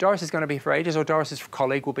here. Doris is going to be here for ages, or Doris's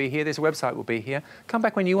colleague will be here. There's a website will be here. Come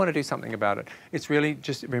back when you want to do something about it. It's really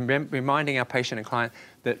just reminding our patient and client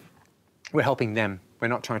that we're helping them. We're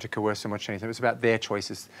not trying to coerce so much anything. It's about their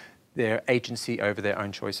choices, their agency over their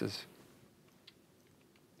own choices.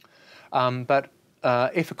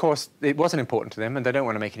 If, of course, it wasn't important to them and they don't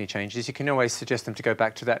want to make any changes, you can always suggest them to go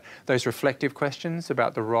back to those reflective questions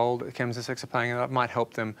about the role that Chemsex are playing, and that might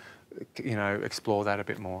help them, explore that a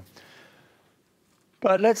bit more.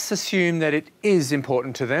 But let's assume that it is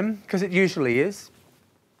important to them, because it usually is.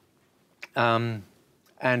 And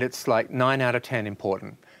it's like 9 out of 10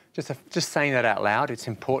 important. Just saying that out loud, it's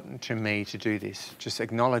important to me to do this. Just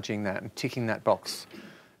acknowledging that and ticking that box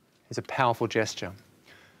is a powerful gesture.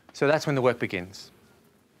 So that's when the work begins.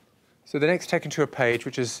 So the next taken to a page,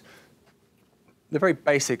 which is the very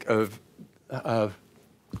basic of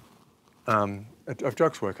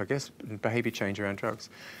drugs work, I guess, behaviour change around drugs.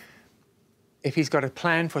 If he's got a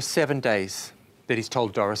plan for 7 days that he's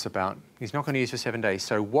told Doris about, he's not going to use for 7 days,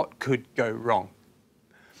 so what could go wrong?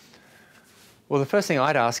 Well, the first thing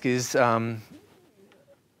I'd ask is,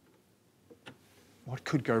 what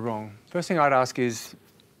could go wrong? First thing I'd ask is,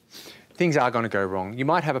 things are going to go wrong. You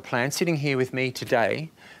might have a plan. Sitting here with me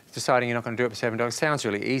today, deciding you're not going to do it for 7 days, sounds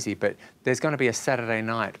really easy, but there's going to be a Saturday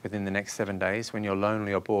night within the next 7 days when you're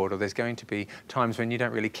lonely or bored, or there's going to be times when you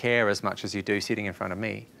don't really care as much as you do sitting in front of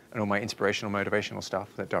me and all my inspirational, motivational stuff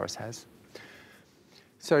that Doris has.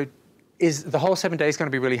 So is the whole 7 days going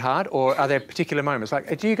to be really hard, or are there particular moments?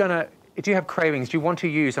 Like, do you have cravings? Do you want to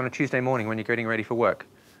use on a Tuesday morning when you're getting ready for work?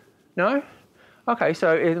 No? Okay,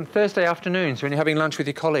 so in Thursday afternoons when you're having lunch with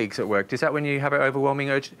your colleagues at work, is that when you have an overwhelming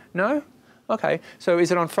urge? No? Okay, so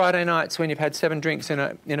is it on Friday nights when you've had 7 drinks in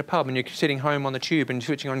a pub and you're sitting home on the tube and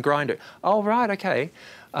switching on Grindr? Oh, right, okay.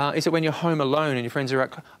 Is it when you're home alone and your friends are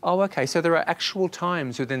at... Oh, okay, so there are actual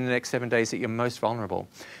times within the next 7 days that you're most vulnerable.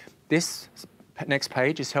 This next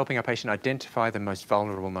page is helping our patient identify the most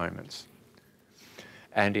vulnerable moments.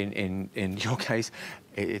 And in your case,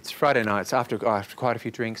 it's Friday nights after quite a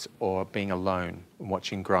few drinks, or being alone and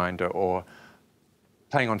watching Grindr, or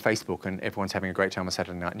playing on Facebook and everyone's having a great time on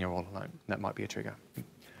Saturday night and you're all alone. That might be a trigger.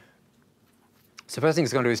 So first thing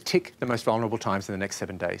he's going to do is tick the most vulnerable times in the next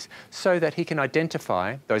 7 days so that he can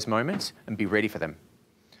identify those moments and be ready for them.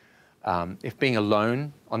 If being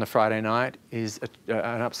alone on the Friday night is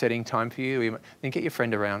an upsetting time for you, then get your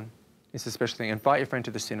friend around. It's a special thing. Invite your friend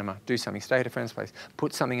to the cinema. Do something. Stay at a friend's place.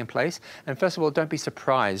 Put something in place. And first of all, don't be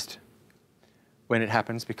surprised when it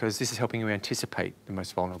happens, because this is helping you anticipate the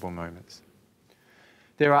most vulnerable moments.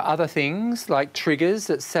 There are other things like triggers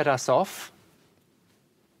that set us off.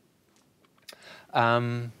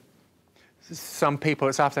 Some people,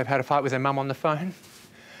 it's after they've had a fight with their mum on the phone.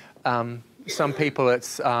 Some people,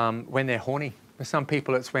 it's when they're horny. For some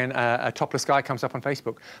people, it's when a topless guy comes up on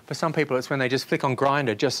Facebook. For some people, it's when they just flick on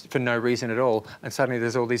Grindr just for no reason at all, and suddenly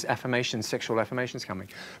there's all these affirmations, sexual affirmations coming.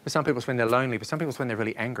 For some people, it's when they're lonely. For some people, it's when they're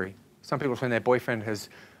really angry. For some people, it's when their boyfriend has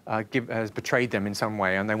betrayed them in some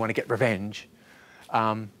way and they want to get revenge.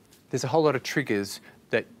 There's a whole lot of triggers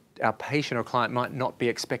that our patient or client might not be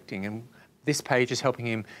expecting, and this page is helping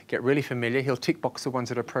him get really familiar. He'll tick box the ones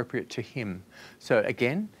that are appropriate to him. So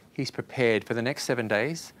again, he's prepared for the next 7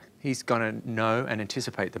 days. He's going to know and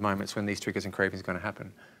anticipate the moments when these triggers and cravings are going to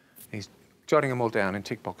happen. He's jotting them all down in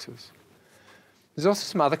tick boxes. There's also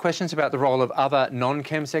some other questions about the role of other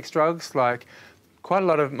non-chemsex drugs. Like, quite a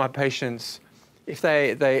lot of my patients,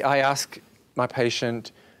 I ask my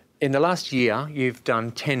patient, in the last year, you've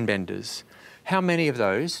done 10 benders. How many of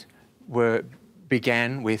those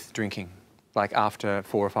began with drinking? Like after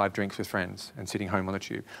 4 or 5 drinks with friends and sitting home on the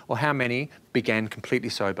tube? Or how many began completely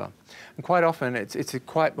sober? And quite often, it's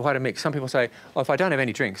quite a mix. Some people say, oh, if I don't have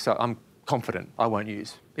any drinks, so I'm confident I won't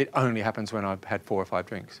use. It only happens when I've had 4 or 5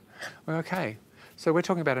 drinks. Well, okay, so we're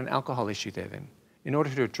talking about an alcohol issue there then. In order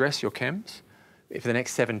to address your chems for the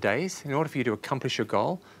next 7 days, in order for you to accomplish your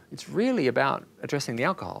goal, it's really about addressing the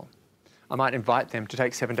alcohol. I might invite them to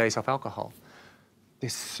take 7 days off alcohol.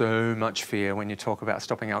 There's so much fear when you talk about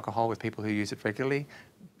stopping alcohol with people who use it regularly.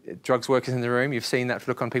 Drugs workers in the room, you've seen that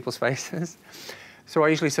look on people's faces. So I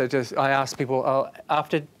usually I ask people,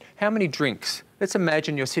 after how many drinks? Let's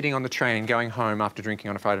imagine you're sitting on the train going home after drinking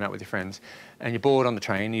on a Friday night with your friends, and you're bored on the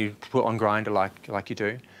train, you put on Grindr like you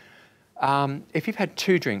do. If you've had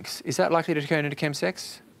 2 drinks, is that likely to turn into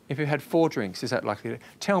chemsex? If you've had 4 drinks, is that likely to...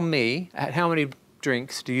 Tell me, at how many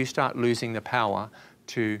drinks do you start losing the power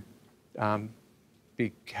to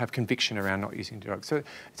have conviction around not using drugs? So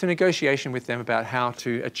it's a negotiation with them about how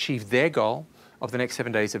to achieve their goal of the next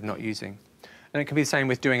 7 days of not using. And it can be the same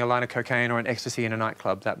with doing a line of cocaine or an ecstasy in a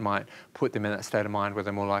nightclub. That might put them in that state of mind where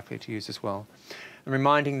they're more likely to use as well. And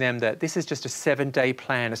reminding them that this is just a 7-day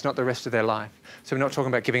plan. It's not the rest of their life. So we're not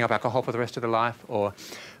talking about giving up alcohol for the rest of their life or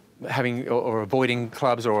having or avoiding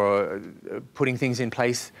clubs or putting things in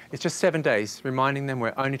place. It's just 7 days. Reminding them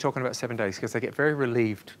we're only talking about 7 days, because they get very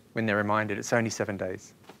relieved when they're reminded it's only 7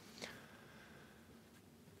 days.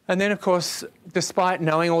 And then, of course, despite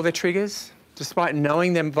knowing all their triggers, despite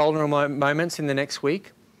knowing them vulnerable moments in the next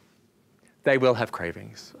week, they will have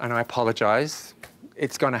cravings. And I apologise.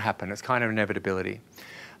 It's going to happen. It's kind of inevitability.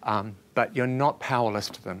 But you're not powerless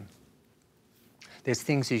to them. There's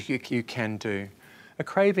things you can do. A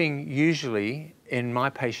craving usually, in my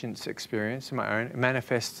patient's experience, in my own, it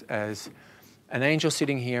manifests as an angel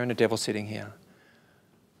sitting here and a devil sitting here.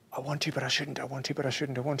 I want to, but I shouldn't. I want to, but I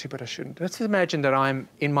shouldn't. I want to, but I shouldn't. Let's imagine that I'm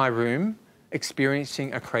in my room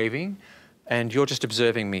experiencing a craving and you're just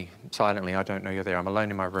observing me silently. I don't know you're there. I'm alone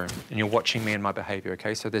in my room and you're watching me and my behavior,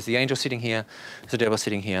 okay? So there's the angel sitting here, there's the devil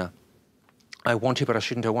sitting here. I want to, but I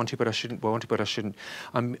shouldn't. I want to, but I shouldn't. I want to, but I shouldn't.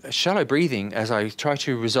 I'm shallow breathing as I try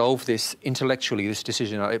to resolve this intellectually, this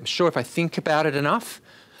decision. I'm sure if I think about it enough,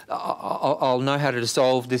 I'll know how to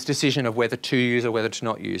resolve this decision of whether to use or whether to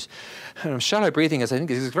not use. And I'm shallow breathing as I think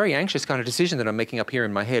this is a very anxious kind of decision that I'm making up here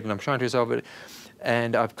in my head, and I'm trying to resolve it.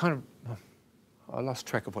 And I've kind of, I lost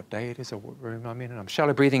track of what day it is or what room I'm in, and I'm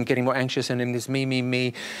shallow breathing, getting more anxious, and in this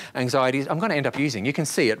me anxieties, I'm going to end up using. You can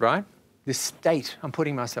see it, right? This state I'm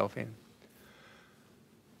putting myself in.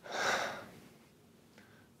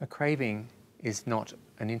 A craving is not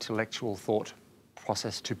an intellectual thought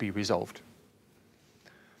process to be resolved.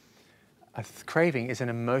 A craving is an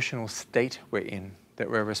emotional state we're in that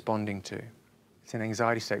we're responding to. It's an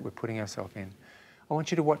anxiety state we're putting ourselves in. I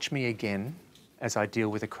want you to watch me again as I deal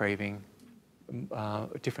with a craving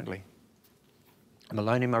differently. I'm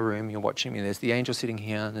alone in my room, you're watching me, there's the angel sitting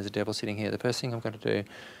here and there's the devil sitting here. The first thing I'm going to do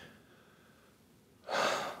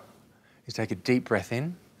is take a deep breath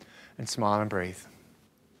in and smile and breathe.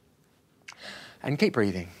 And keep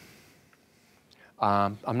breathing.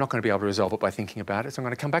 I'm not going to be able to resolve it by thinking about it, so I'm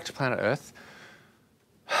going to come back to planet Earth,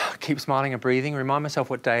 keep smiling and breathing, remind myself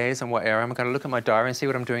what day it is and what era. I'm going to look at my diary and see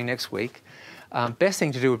what I'm doing next week. Best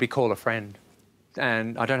thing to do would be call a friend.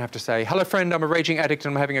 And I don't have to say, hello friend, I'm a raging addict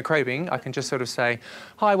and I'm having a craving. I can just sort of say,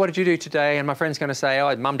 hi, what did you do today? And my friend's going to say,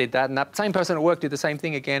 oh, mum did that, and that same person at work did the same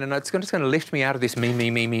thing again. And it's just going to lift me out of this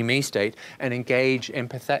me state and engage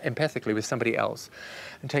empathically with somebody else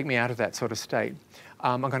and take me out of that sort of state.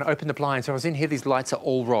 I'm going to open the blinds. So I was in here, these lights are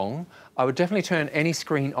all wrong. I would definitely turn any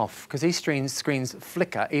screen off, because these screens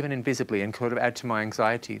flicker, even invisibly, and sort of add to my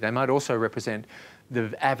anxiety. They might also represent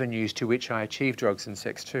the avenues to which I achieve drugs and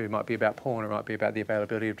sex too. It might be about porn, or it might be about the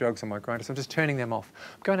availability of drugs on my grinder. So I'm just turning them off.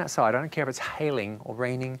 I'm going outside. I don't care if it's hailing or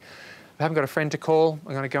raining. If I haven't got a friend to call,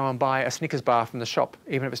 I'm going to go and buy a Snickers bar from the shop,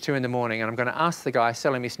 even if it's 2 in the morning, and I'm going to ask the guy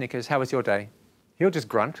selling me Snickers, how was your day? He'll just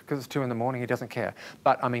grunt because it's 2 in the morning, he doesn't care.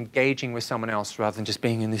 But I'm engaging with someone else rather than just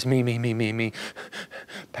being in this me,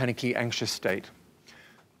 panicky, anxious state.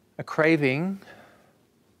 A craving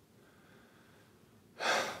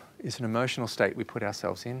is an emotional state we put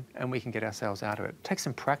ourselves in, and we can get ourselves out of it. It takes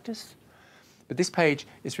some practice, but this page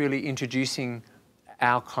is really introducing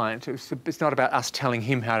our client. It's not about us telling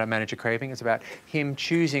him how to manage a craving. It's about him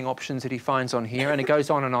choosing options that he finds on here, and it goes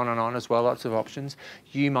on and on and on as well, lots of options.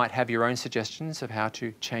 You might have your own suggestions of how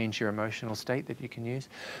to change your emotional state that you can use,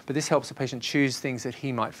 but this helps the patient choose things that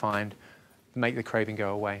he might find make the craving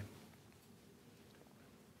go away.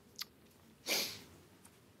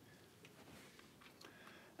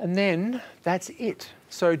 And then that's it.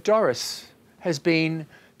 So Doris has been,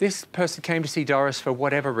 this person came to see Doris for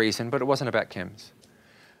whatever reason, but it wasn't about chems.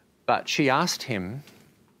 But she asked him,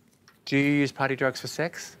 do you use party drugs for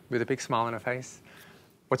sex? With a big smile on her face.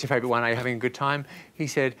 What's your favourite one? Are you having a good time? He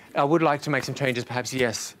said, I would like to make some changes, perhaps,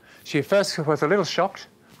 yes. She at first was a little shocked,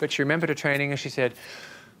 but she remembered her training and she said,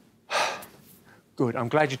 good, I'm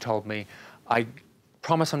glad you told me. I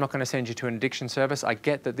promise I'm not going to send you to an addiction service. I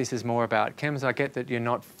get that this is more about chems. I get that you're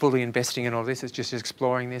not fully investing in all this. It's just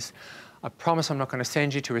exploring this. I promise I'm not going to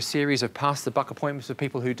send you to a series of pass-the-buck appointments with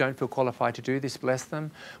people who don't feel qualified to do this. Bless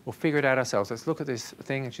them. We'll figure it out ourselves. Let's look at this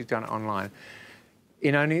thing, and she's done it online.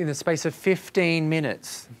 In the space of 15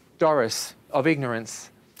 minutes, Doris, of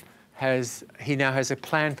ignorance, he now has a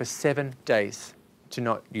plan for 7 days to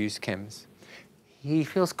not use chems. He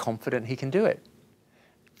feels confident he can do it.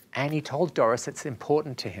 And he told Doris it's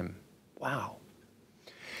important to him. Wow.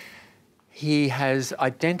 He has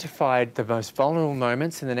identified the most vulnerable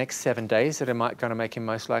moments in the next 7 days that are going to make him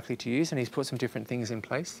most likely to use, and he's put some different things in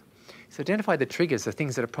place. He's identified the triggers, the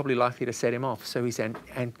things that are probably likely to set him off, so he's going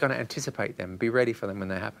to anticipate them, be ready for them when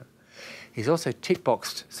they happen. He's also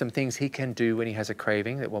tick-boxed some things he can do when he has a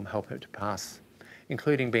craving that will help him to pass,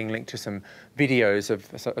 including being linked to some videos of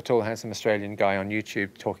a tall, handsome Australian guy on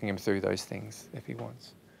YouTube talking him through those things if he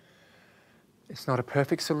wants. It's not a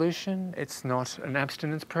perfect solution. It's not an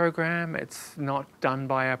abstinence program. It's not done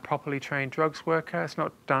by a properly trained drugs worker. It's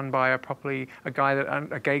not done by a gay guy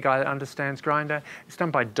that understands Grindr. It's done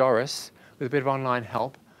by Doris with a bit of online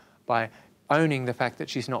help, by owning the fact that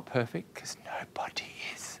she's not perfect, because nobody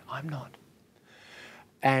is. I'm not.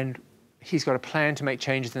 And he's got a plan to make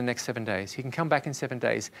changes in the next 7 days. He can come back in 7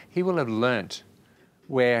 days. He will have learnt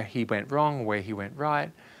where he went wrong, where he went right.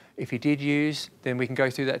 If he did use, then we can go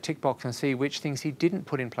through that tick box and see which things he didn't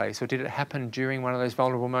put in place, or did it happen during one of those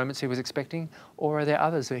vulnerable moments he was expecting, or are there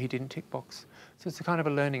others that he didn't tick box? So it's a kind of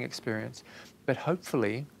a learning experience. But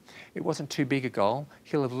hopefully, it wasn't too big a goal.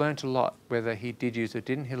 He'll have learnt a lot, whether he did use or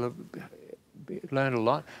didn't. He'll have learned a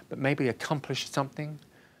lot, but maybe accomplished something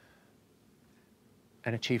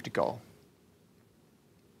and achieved a goal.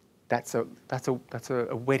 That's a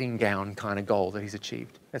wedding gown kind of goal that he's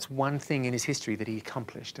achieved. That's one thing in his history that he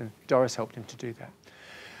accomplished, and Doris helped him to do that.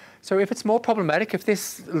 So if it's more problematic, if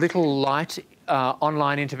this little light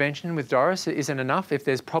online intervention with Doris isn't enough, if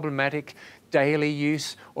there's problematic daily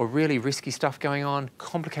use or really risky stuff going on,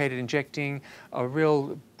 complicated injecting, or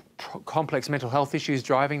real complex mental health issues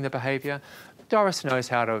driving the behaviour, Doris knows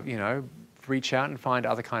how to, reach out and find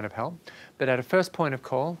other kind of help. But at a first point of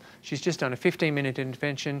call, she's just done a 15-minute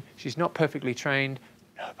intervention. She's not perfectly trained.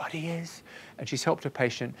 Nobody is. And she's helped a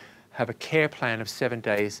patient have a care plan of 7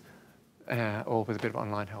 days, all with a bit of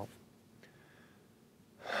online help.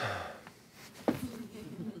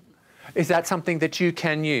 Is that something that you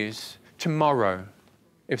can use tomorrow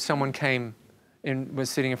if someone came and was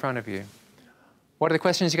sitting in front of you? What are the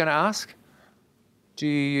questions you're going to ask? Do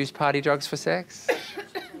you use party drugs for sex?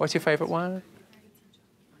 What's your favourite one?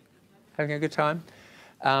 Having a good time?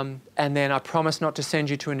 And then I promise not to send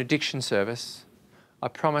you to an addiction service. I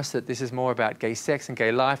promise that this is more about gay sex and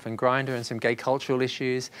gay life and Grindr and some gay cultural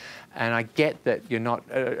issues. And I get that you're not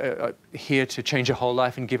here to change your whole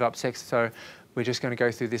life and give up sex. So we're just going to go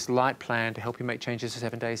through this light plan to help you make changes for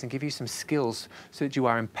 7 days and give you some skills so that you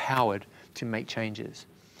are empowered to make changes.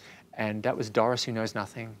 And that was Doris, who knows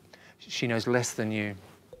nothing. She knows less than you.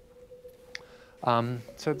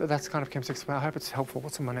 So that's kind of Chemsex. I hope it's helpful.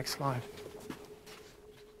 What's on my next slide?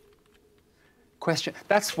 Question.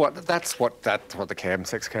 That's what the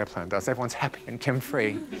Chemsex care plan does. Everyone's happy and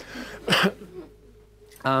chem-free.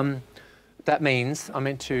 That means I'm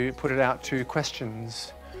meant to put it out to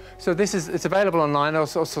questions. So it's available online.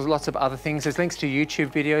 There's also lots of other things. There's links to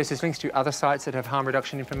YouTube videos. There's links to other sites that have harm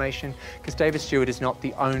reduction information, because David Stuart is not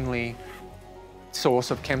the only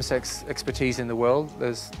source of Chemsex expertise in the world.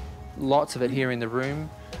 There's lots of it here in the room,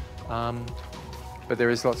 but there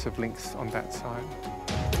is lots of links on that side.